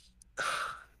hand.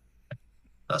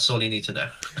 That's all you need to know.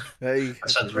 Hey, That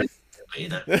sounds really,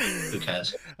 but who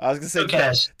cares? I was gonna say, Who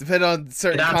cares? depend on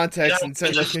certain It contexts adds and a bit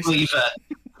certain of occasions. flavor.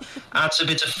 Adds a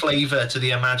bit of flavor to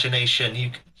the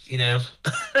imagination. You know.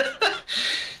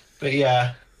 But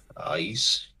yeah,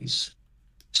 he's it's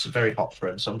very hot for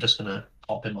him, so I'm just gonna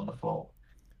pop him on the floor.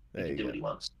 He There can you do go. what he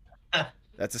wants.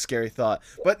 That's a scary thought,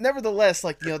 but nevertheless,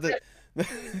 like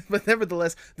but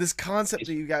nevertheless, this concept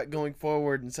that you got going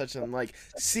forward and such, and like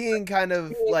seeing kind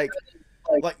of like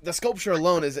the sculpture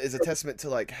alone is a testament to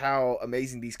like how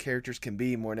amazing these characters can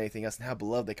be more than anything else, and how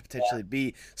beloved they could potentially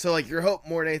be. So like your hope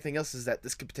more than anything else is that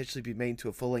this could potentially be made into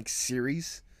a full length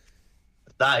series.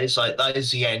 That is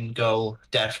the end goal,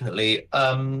 definitely.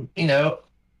 It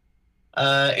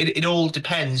all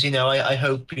depends. I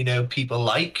hope people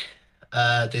like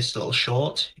this little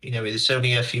short. It's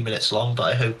only a few minutes long, but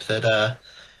I hope that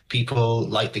people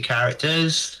like the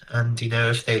characters, and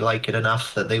if they like it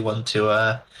enough that they want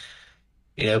to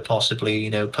possibly,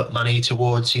 put money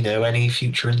towards, any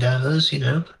future endeavors,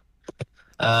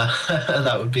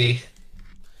 that would be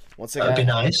Once that would be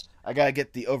nice. I gotta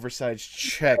get the oversized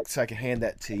check so I can hand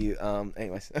that to you.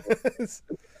 Anyways,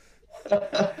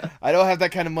 I don't have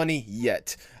that kind of money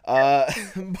yet. Yeah.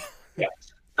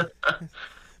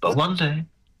 But one day.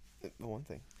 One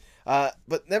thing.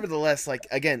 But nevertheless, like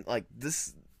again, like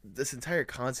this entire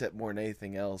concept more than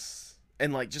anything else,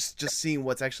 and like just seeing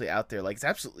what's actually out there, like it's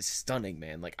absolutely stunning,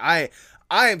 man. Like I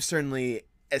am certainly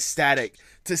ecstatic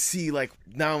to see like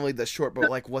not only the short but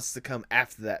like what's to come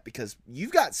after that, because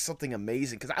you've got something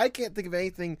amazing, because I can't think of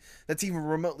anything that's even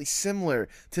remotely similar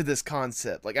to this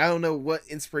concept. Like I don't know what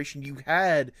inspiration you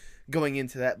had going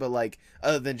into that, but like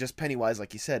other than just Pennywise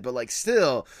like you said, but like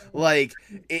still like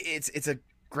it's a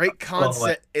great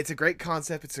concept. It's a great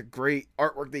concept. It's a great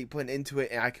artwork that you put into it,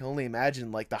 and I can only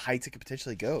imagine like the heights it could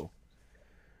potentially go.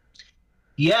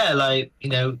 Yeah, like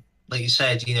you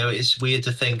said, it's weird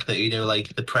to think that,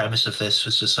 like the premise of this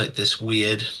was just like this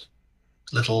weird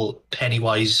little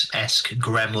Pennywise-esque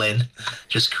gremlin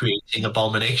just creating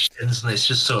abominations, and it's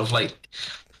just sort of like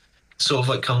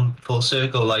come full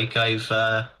circle. Like I've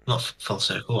not full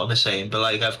circle, what am I saying? But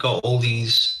like I've got all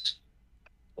these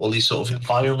sort of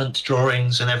environment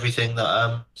drawings and everything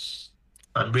that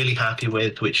I'm really happy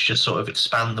with, which just sort of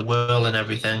expand the world and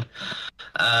everything.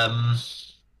 I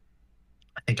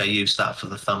think I used that for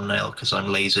the thumbnail because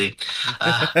I'm lazy.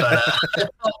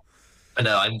 But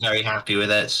no, I'm very happy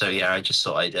with it. So yeah, I just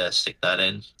thought I'd stick that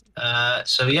in.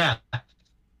 So yeah,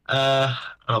 and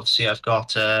obviously I've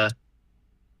got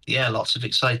lots of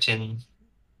exciting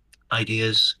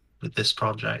ideas with this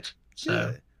project. So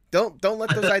Yeah. Don't let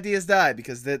those ideas die,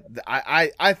 because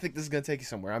I think this is gonna take you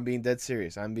somewhere. I'm being dead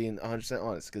serious. I'm being 100%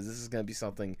 honest, because this is gonna be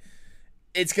something.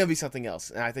 It's gonna be something else,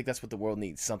 and I think that's what the world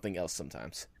needs. Something else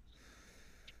sometimes.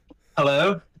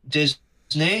 hello,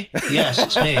 Disney. Yes,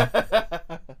 it's me.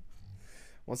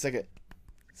 1 second.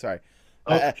 Sorry.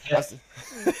 Oh, I yeah. was-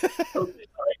 Okay, sorry.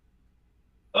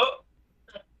 Oh,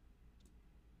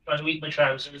 trying to eat my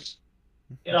trousers.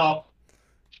 Get off.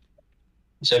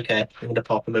 It's okay. I'm gonna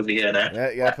pop them over here now. yeah,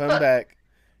 you gotta put them back.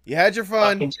 You had your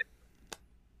fun.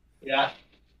 Yeah.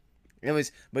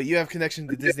 Anyways, but you have connection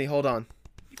to Disney. Hold on.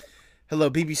 Hello,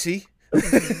 BBC.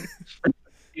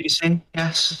 You see?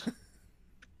 Yes.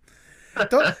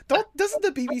 Doesn't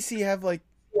the BBC have like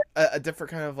a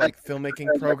different kind of like filmmaking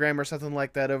program or something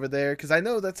like that over there? Because I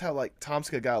know that's how like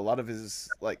Tomska got a lot of his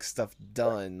like stuff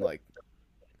done. Like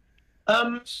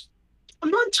I'm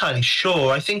not entirely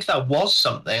sure. I think that was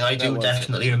something. I do was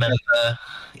definitely remember.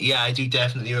 Yeah, I do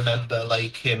definitely remember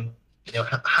like him,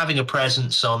 having a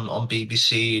presence on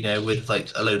BBC, with like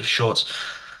a load of shorts.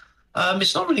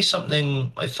 It's not really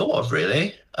something I thought of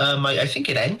really. I think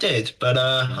it ended, but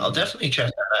I'll definitely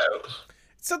check that out.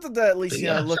 it's something that at least But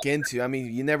yeah. look into. I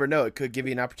mean, you never know. It could give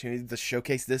you an opportunity to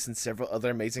showcase this and several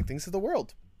other amazing things to the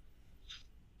world.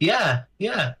 Yeah,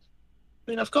 yeah.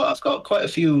 I mean, I've got quite a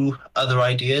few other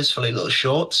ideas for like little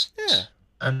shorts Yeah.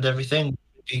 and everything.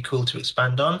 It'd be cool to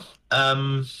expand on.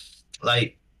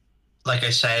 Like like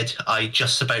I said, I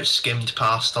just about skimmed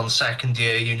past on second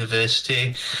year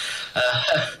university.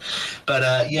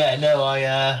 But yeah, no, I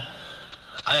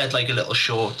had like a little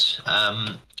short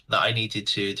that I needed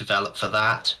to develop for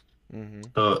that, Mm-hmm.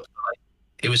 but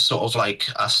it was sort of like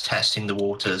us testing the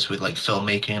waters with like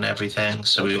filmmaking and everything.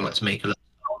 So we wanted to make a little,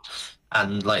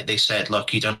 and like they said,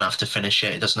 look, you don't have to finish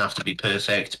it. It doesn't have to be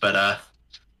perfect, but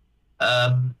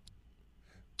um,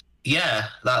 yeah,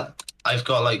 that I've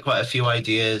got like quite a few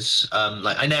ideas.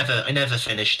 Like I never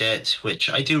finished it, which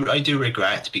I do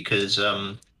regret because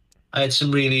I had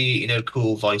some really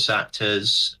cool voice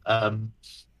actors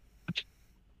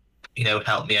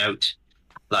help me out,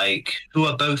 like who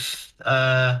are both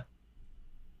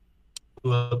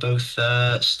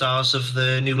stars of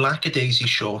the new Lackadaisy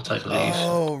short, I believe.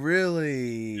 Oh,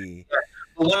 really?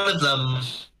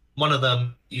 One of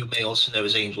them you may also know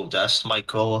as Angel Dust,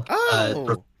 Michael.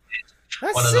 Oh,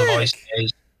 that's One of the sick.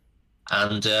 voices,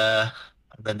 and then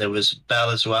there was Belle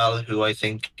as well, who I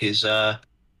think is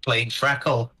playing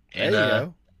Freckle There in you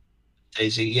go.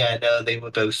 Daisy. Yeah, no, they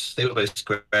were both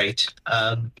great.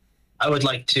 I would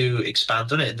like to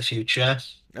expand on it in the future,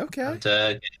 Okay.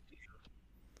 and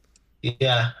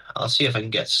yeah, I'll see if I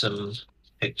can get some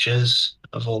pictures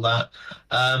of all that.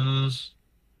 Oh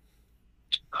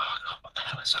God, what the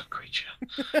hell is that creature?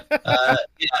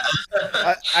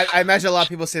 Yeah. I imagine a lot of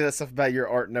people say that stuff about your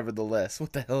art. Nevertheless,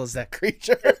 what the hell is that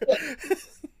creature?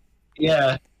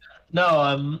 Yeah.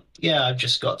 No, yeah, I've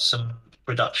just got some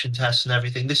production tests and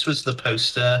everything. This was the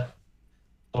poster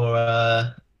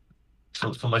for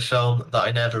for my film that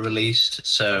I never released.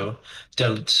 So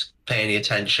don't pay any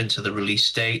attention to the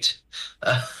release date.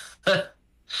 Uh,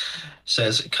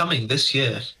 says coming this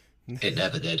year. It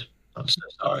never did. I'm so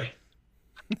sorry.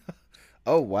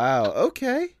 Oh wow.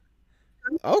 Okay.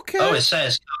 Oh, Okay. it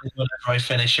says coming whenever I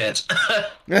finish it,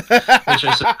 which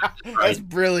I suppose is That's right.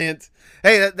 brilliant.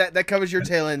 Hey, that covers your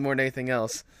tail end more than anything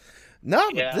else. No,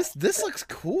 but Yeah. this looks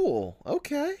cool.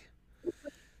 Okay.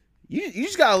 You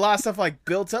just got a lot of stuff like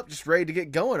built up, just ready to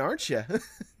get going, aren't you?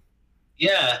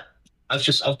 Yeah. I've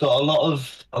got a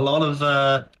lot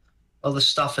of other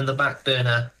stuff in the back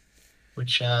burner,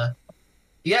 which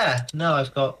yeah, no,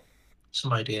 I've got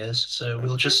some ideas. So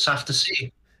we'll Okay. just have to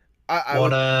see I what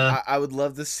would I would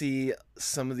love to see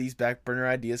some of these back burner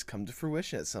ideas come to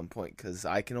fruition at some point because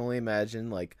I can only imagine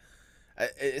like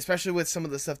especially with some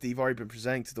of the stuff that you've already been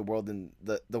presenting to the world and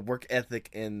the work ethic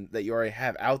and that you already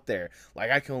have out there.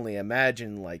 Like I can only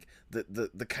imagine like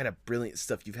the kind of brilliant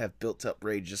stuff you have built up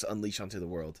ready to just unleash onto the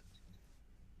world.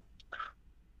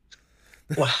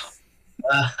 wow.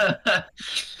 Uh,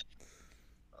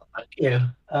 thank you.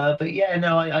 But yeah,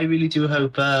 no, I really do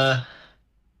hope when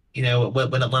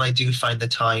I do find the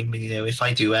time, if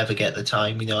I do ever get the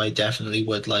time, I definitely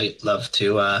would like love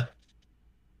to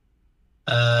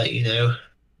you know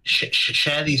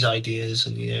share these ideas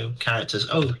and characters.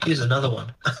 Oh, here's another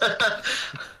one,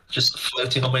 just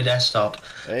floating on my desktop.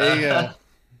 There you Uh, go.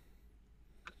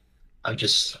 I'm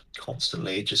just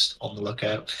constantly just on the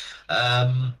lookout.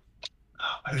 Um,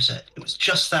 where is it? It was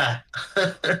just there.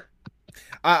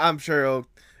 I'm sure it'll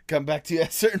come back to you at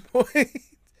a certain point.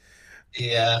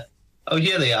 Yeah. Oh,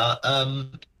 here they are.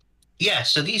 Yeah.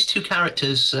 So these two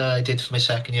characters I did for my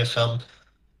second year film.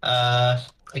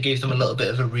 I gave them a little bit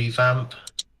of a revamp,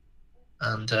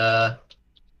 and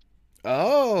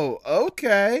Oh,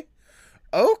 okay.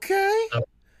 Okay. so,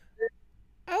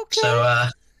 Okay. so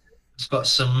it's got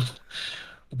some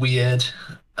weird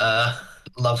uh,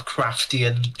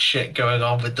 Lovecraftian shit going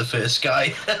on with the first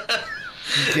guy.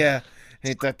 Yeah.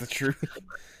 Ain't that the truth?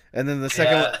 And then the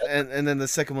second one, Yeah. and then the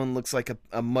second one looks like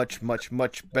a much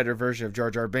much better version of Jar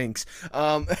Jar Binks.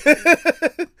 I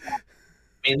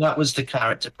mean, that was the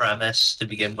character premise to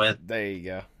begin with. There you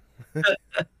go.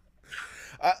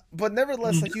 But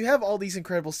nevertheless, like you have all these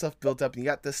incredible stuff built up, and you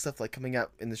got this stuff like coming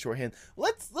out in the shorthand.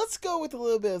 Let's go with a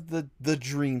little bit of the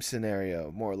dream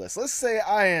scenario, more or less. Let's say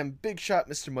I am Big Shot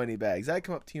Mr. Moneybags. I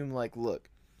come up to you and like, look,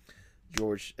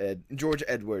 George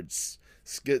Edwards,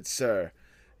 good sir,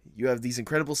 you have these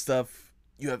incredible stuff.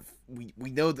 You have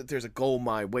we know that there's a gold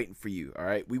mine waiting for you. All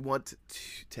right, we want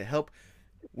to help.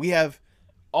 We have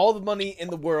all the money in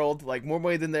the world, like more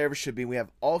money than there ever should be. We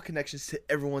have all connections to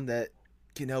everyone that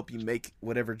can help you make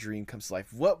whatever dream comes to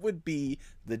life. What would be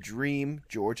the dream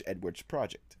George Edwards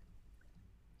project?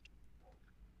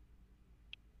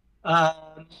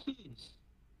 Um,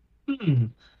 hmm.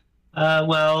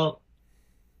 Well,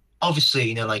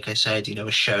 obviously, like I said,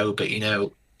 a show, but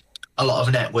a lot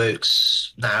of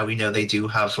networks now, they do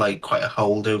have like quite a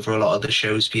hold over a lot of the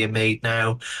shows being made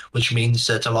now, which means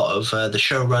that a lot of the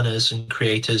showrunners and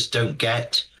creators don't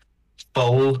get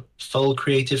full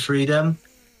creative freedom,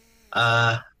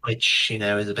 which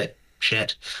is a bit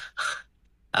shit.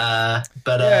 But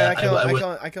Yeah, I would,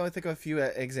 I can only think of a few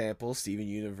examples: Steven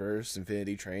Universe,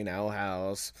 Infinity Train, Owl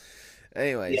House.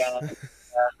 Anyways, yeah,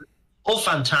 all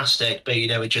fantastic, but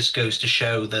it just goes to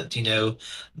show that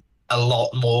a lot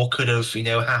more could have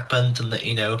happened, and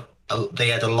that they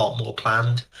had a lot more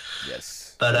planned.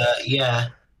 yes. But yeah,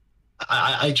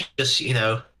 I just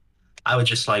I would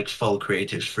just like full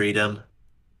creative freedom,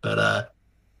 but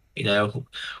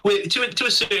to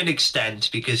a certain extent,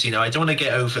 because I don't want to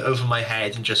get over my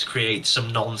head and just create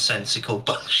some nonsensical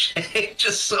bullshit.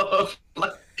 Just sort of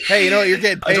like Hey, you know what? You're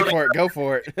getting I paid don't. for it. Go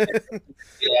for it.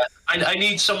 Yeah, I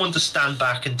need someone to stand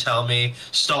back and tell me,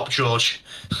 "Stop, George.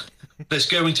 There's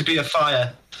going to be a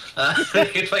fire."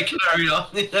 If I carry on.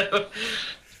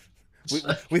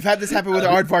 We've had this happen with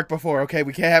Aardvark before. Okay,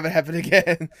 we can't have it happen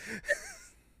again.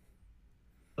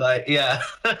 Like, yeah,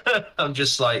 I'm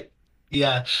just like,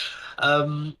 yeah.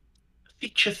 Um,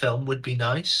 Feature film would be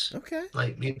nice. Okay,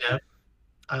 Like, that,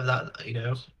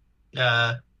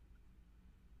 uh,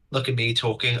 look at me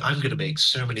talking. I'm gonna make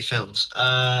so many films. you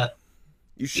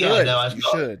Yeah, should. no, I've You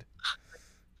got. should.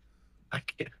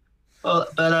 Well,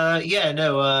 but yeah,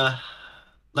 no,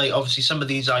 like obviously some of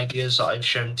these ideas that I've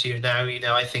shown to you now,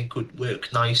 I think would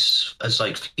work nice as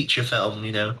like feature film,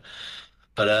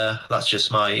 But that's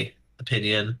just my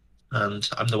opinion, and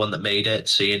I'm the one that made it,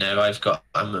 so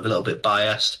I'm a little bit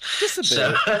biased. Just a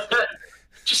So bit.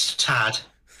 just a tad,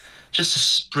 just a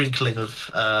sprinkling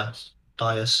of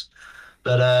bias.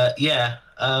 But yeah,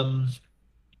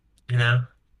 You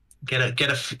know,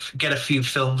 get a few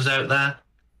films out there,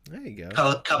 There you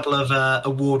go. couple of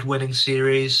award-winning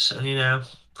series, and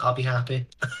I'll be happy.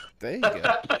 There you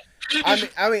go.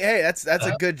 I mean, hey, that's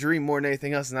a good dream more than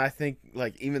anything else, and I think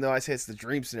like even though I say it's the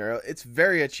dream scenario, it's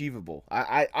very achievable.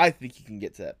 I think you can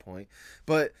get to that point,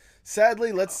 but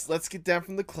sadly, let's get down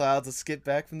from the clouds. Let's get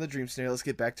back from the dream scenario. Let's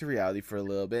get back to reality for a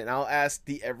little bit, and I'll ask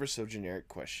the ever so generic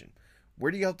question: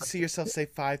 where do you hope to see yourself, say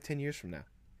 5, 10 years from now?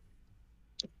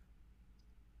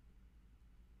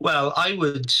 Well, I'm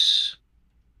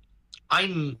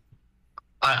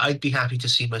I'd be happy to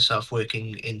see myself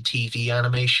working in TV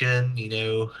animation,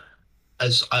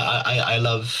 as I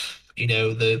love,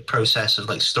 the process of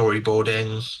like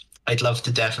storyboarding. I'd love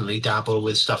to definitely dabble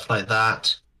with stuff like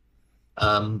that.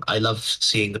 I love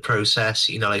seeing the process,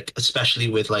 like especially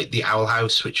with like the Owl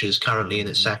House, which is currently in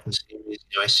its Mhm. second series.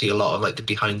 I see a lot of like the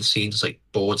behind the scenes like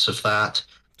boards of that.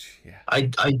 Yeah.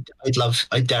 I'd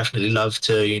definitely love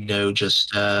to,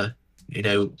 just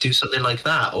do something like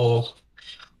that. Or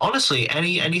honestly,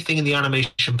 anything in the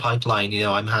animation pipeline,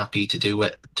 I'm happy to do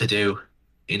it to do.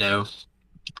 You know,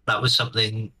 that was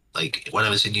something like when I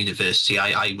was in university,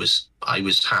 I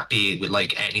was happy with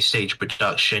like any stage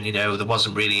production. There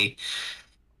wasn't really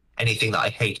anything that I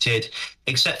hated,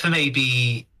 except for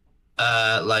maybe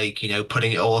like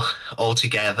putting it all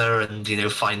together and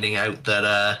finding out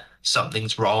that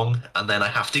something's wrong, and then I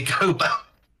have to go back,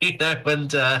 and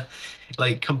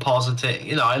like composite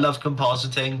it. I love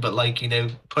compositing, but like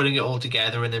putting it all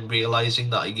together and then realizing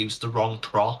that I used the wrong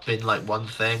prop in like one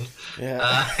thing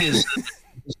Yeah. is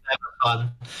never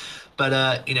fun. But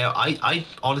I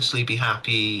honestly be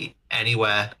happy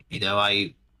anywhere.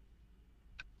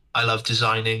 I love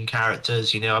designing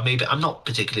characters. Maybe I'm not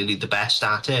particularly the best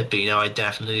at it, but I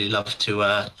definitely love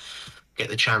to get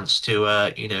the chance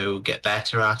to get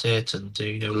better at it and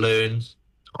to learn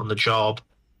on the job.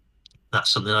 That's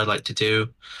something I'd like to do.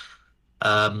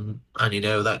 And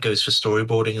that goes for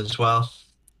storyboarding as well,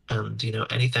 and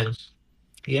anything.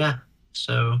 Yeah.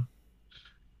 So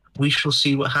we shall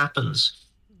see what happens.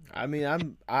 I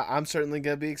mean, I'm certainly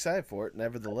gonna be excited for it.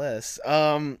 Nevertheless,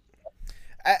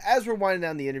 as we're winding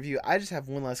down the interview, I just have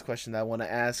one last question that I want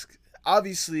to ask.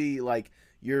 Obviously, like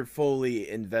you're fully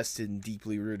invested and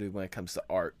deeply rooted when it comes to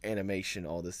art, animation,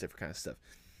 all this different kind of stuff.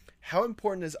 How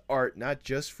important is art not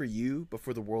just for you, but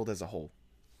for the world as a whole?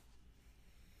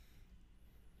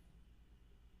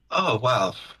 Oh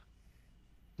wow,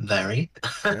 very.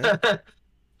 Right?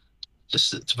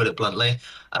 Just to put it bluntly.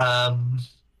 Um,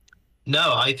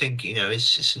 no, I think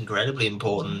it's incredibly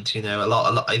important. A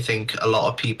lot. I think a lot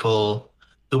of people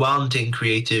who aren't in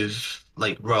creative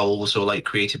like roles or like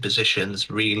creative positions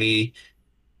really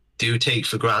do take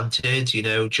for granted.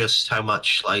 Just how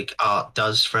much like art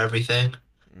does for everything.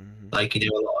 Hmm. Like, a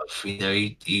lot of,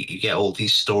 you get all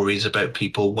these stories about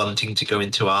people wanting to go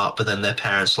into art, but then their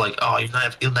parents like, oh,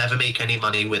 you'll never make any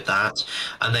money with that.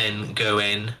 And then go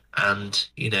in and,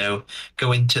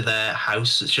 go into their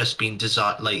house that's just been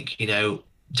designed, like,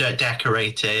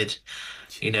 decorated,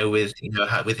 with,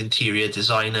 with interior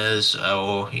designers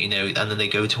or, and then they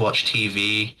go to watch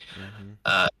TV, Hmm.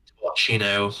 to watch,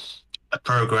 a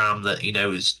program that,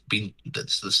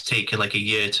 that's taken like a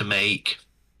year to make,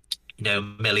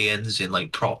 millions in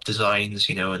like prop designs,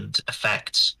 and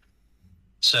effects.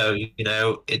 So,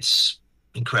 it's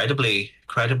incredibly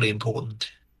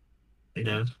important, you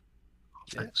know.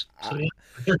 Yeah. Thanks. I, So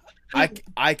yeah.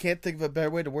 I can't think of a better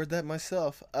way to word that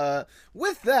myself.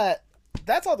 With that,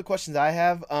 that's all the questions I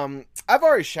have. I've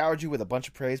already showered you with a bunch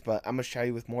of praise, but I'm gonna shower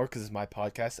you with more because it's my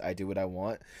podcast. I do what I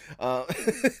want. Uh,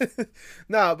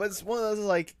 no, but it's one of those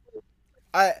like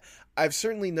I I've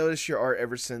certainly noticed your art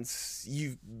ever since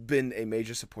you've been a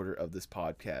major supporter of this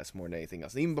podcast more than anything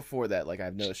else. And even before that, like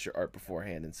I've noticed your art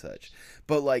beforehand and such.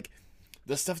 But like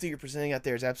the stuff that you're presenting out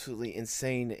there is absolutely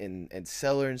insane and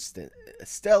stellar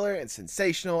and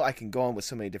sensational. I can go on with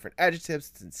so many different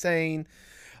adjectives. It's insane.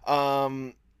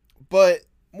 Um, but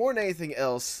more than anything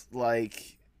else,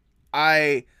 like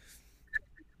I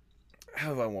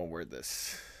how do I want to word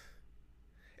this?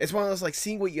 It's one of those like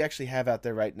seeing what you actually have out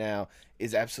there right now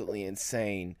is absolutely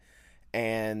insane,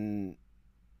 and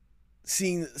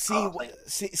Oh, like,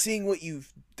 seeing what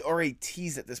you've already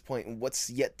teased at this point and what's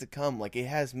yet to come, like it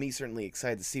has me certainly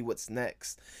excited to see what's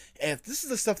next. And if this is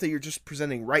the stuff that you're just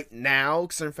presenting right now,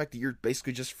 considering the fact that you're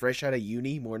basically just fresh out of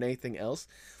uni more than anything else,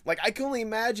 like I can only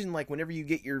imagine like whenever you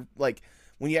get your like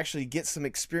when you actually get some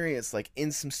experience like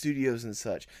in some studios and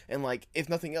such, and like if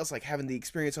nothing else like having the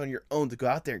experience on your own to go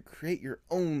out there and create your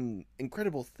own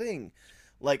incredible thing,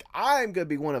 like I'm gonna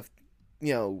be one of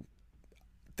you know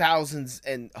thousands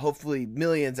and hopefully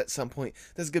millions at some point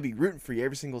that's going to be rooting for you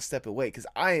every single step of the way, because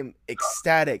I am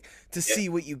ecstatic to see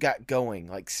what you got going.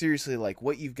 Like, seriously, like,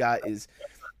 what you've got is,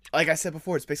 like I said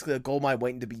before, it's basically a gold mine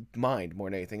waiting to be mined more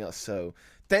than anything else. So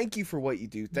thank you for what you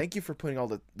do. Thank you for putting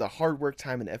all the hard work,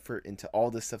 time, and effort into all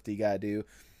this stuff that you got to do.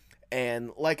 And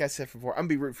like I said before, I'm going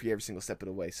to be rooting for you every single step of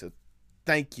the way. So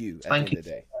thank you at the end of the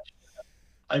day.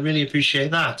 I really appreciate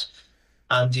that.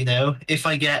 And, you know, if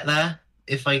I get there,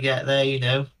 you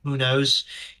know, who knows?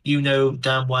 You know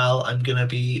damn well I'm going to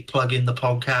be plugging the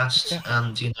podcast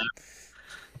and, you know,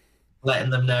 letting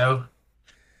them know,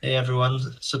 hey, everyone,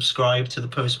 subscribe to the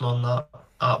Postmodern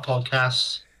Art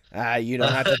Podcast. You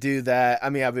don't have to do that. I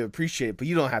mean, I would appreciate it, but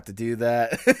you don't have to do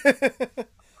that.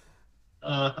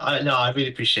 I really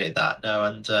appreciate that. No,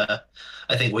 and I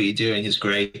think what you're doing is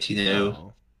great, you know.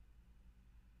 Oh.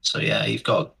 So yeah,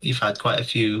 you've had quite a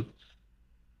few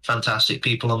fantastic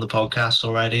people on the podcast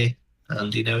already,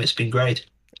 and you know it's been great.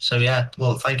 So yeah,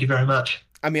 well, thank you very much.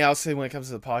 I mean, I'll say when it comes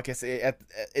to the podcast,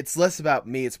 it's less about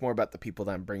me. It's more about the people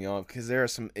that I'm bringing on, because there are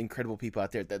some incredible people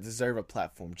out there that deserve a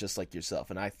platform just like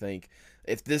yourself. And I think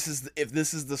if this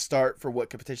is the start for what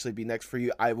could potentially be next for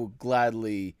you, I will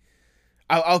gladly.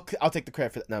 I'll take the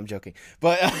credit for that. No, I'm joking,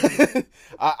 but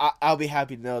I'll be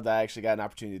happy to know that I actually got an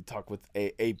opportunity to talk with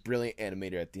a brilliant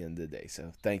animator at the end of the day.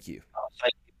 So thank you.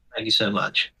 Thank you so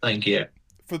much. Thank you.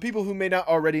 For the people who may not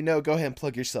already know, go ahead and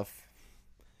plug yourself.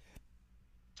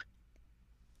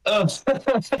 Oh,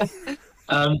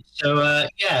 my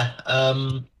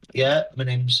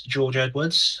name's George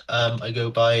Edwards. I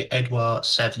go by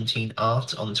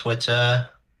Edward17Art on Twitter.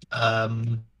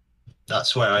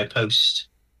 That's where I post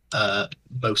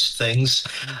most things.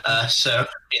 So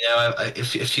you know, a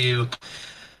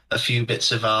few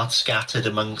bits of art scattered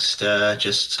amongst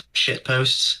just shit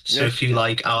posts. So if you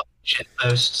like art shit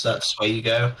posts, that's where you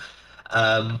go.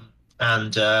 And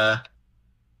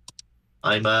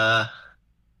I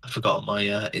forgot my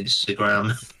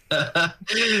Instagram.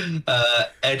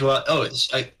 Edward. Oh, it's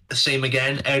the same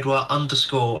again.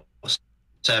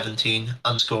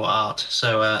 Edward_17_art.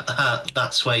 So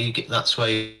that's where you get. That's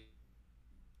where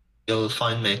you'll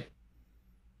find me.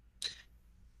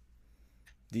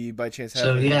 Do you by chance have?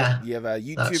 So yeah, you have a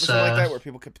YouTube or something like that where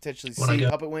people could potentially see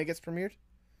Puppet when it gets premiered?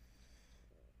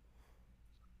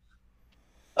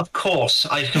 Of course,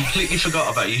 I completely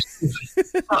forgot about you.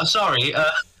 Oh, sorry.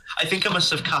 I think I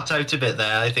must have cut out a bit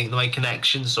there. I think my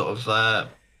connection sort of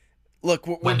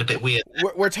went a bit weird.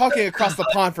 We're talking across the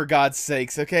pond, for God's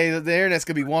sakes, okay? The internet's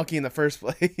going to be wonky in the first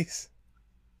place.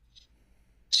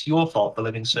 It's your fault for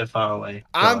living so far away.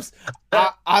 I'm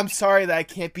sorry that I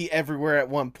can't be everywhere at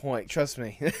one point. Trust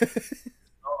me. I'll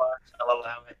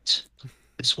allow it.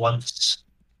 It's once.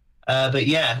 But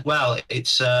yeah, well,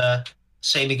 it's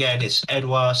same again. It's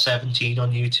Edward17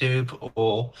 on YouTube,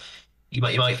 or you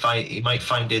might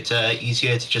find it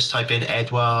easier to just type in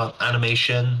Edward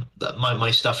animation. That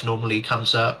my stuff normally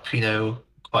comes up, you know,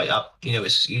 quite up. You know,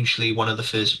 it's usually one of the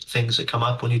first things that come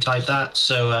up when you type that.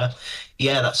 So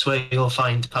yeah, that's where you'll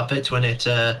find Puppet when it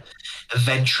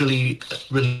eventually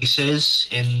releases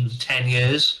in 10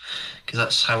 years, because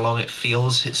that's how long it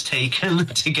feels it's taken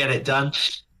to get it done.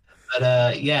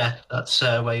 But yeah, that's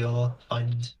where you'll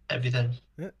find everything.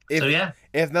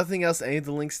 If nothing else, any of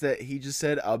the links that he just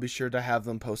said, I'll be sure to have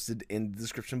them posted in the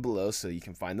description below, so you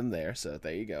can find them there. So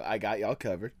there you go. I got y'all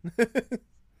covered.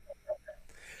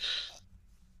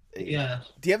 Yeah.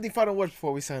 Do you have any final words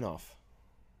before we sign off?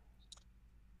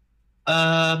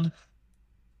 Earth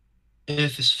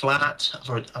is flat.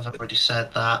 I've already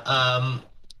said that.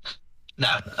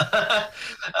 No.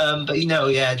 But you know,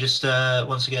 yeah, just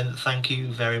once again, thank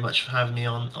you very much for having me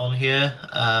on here.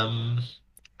 And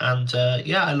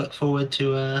yeah, I look forward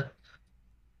to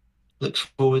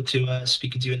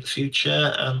speaking to you in the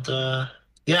future. And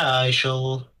yeah, I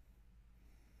shall.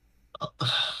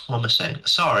 What am I saying?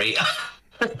 Sorry.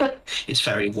 It's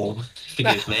very warm.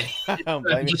 Forgive me. I don't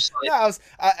blame you. I was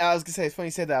gonna say, it's funny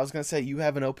you said that. I was gonna say you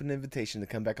have an open invitation to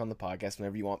come back on the podcast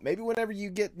whenever you want. Maybe whenever you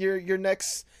get your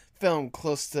next film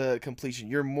close to completion,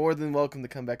 you're more than welcome to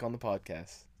come back on the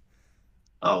podcast.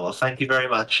 Oh well, thank you very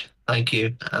much. Thank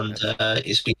you, and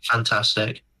it's been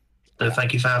fantastic. So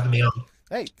thank you for having me on.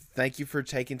 Hey, thank you for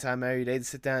taking time out of your day to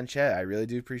sit down and chat. I really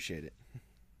do appreciate it.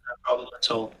 No problem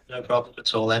at all. No problem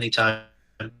at all. Anytime.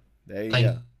 There you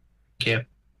go. Thank you.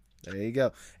 There you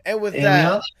go. And with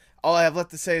that, all I have left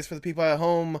to say is for the people at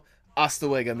home, hasta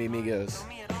luego, mi amigos.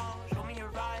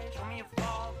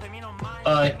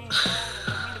 Bye.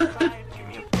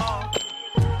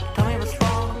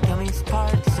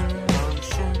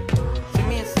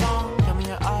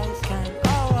 Show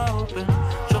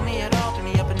me it all, put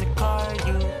me up in the car,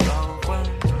 you go when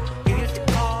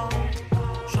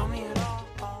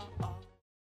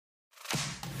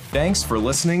Thanks for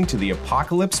listening to the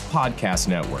Apocalypse Podcast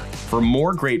Network. For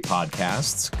more great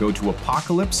podcasts, go to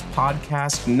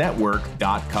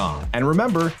apocalypsepodcastnetwork.com. And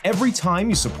remember, every time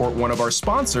you support one of our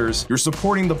sponsors, you're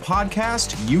supporting the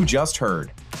podcast you just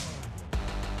heard.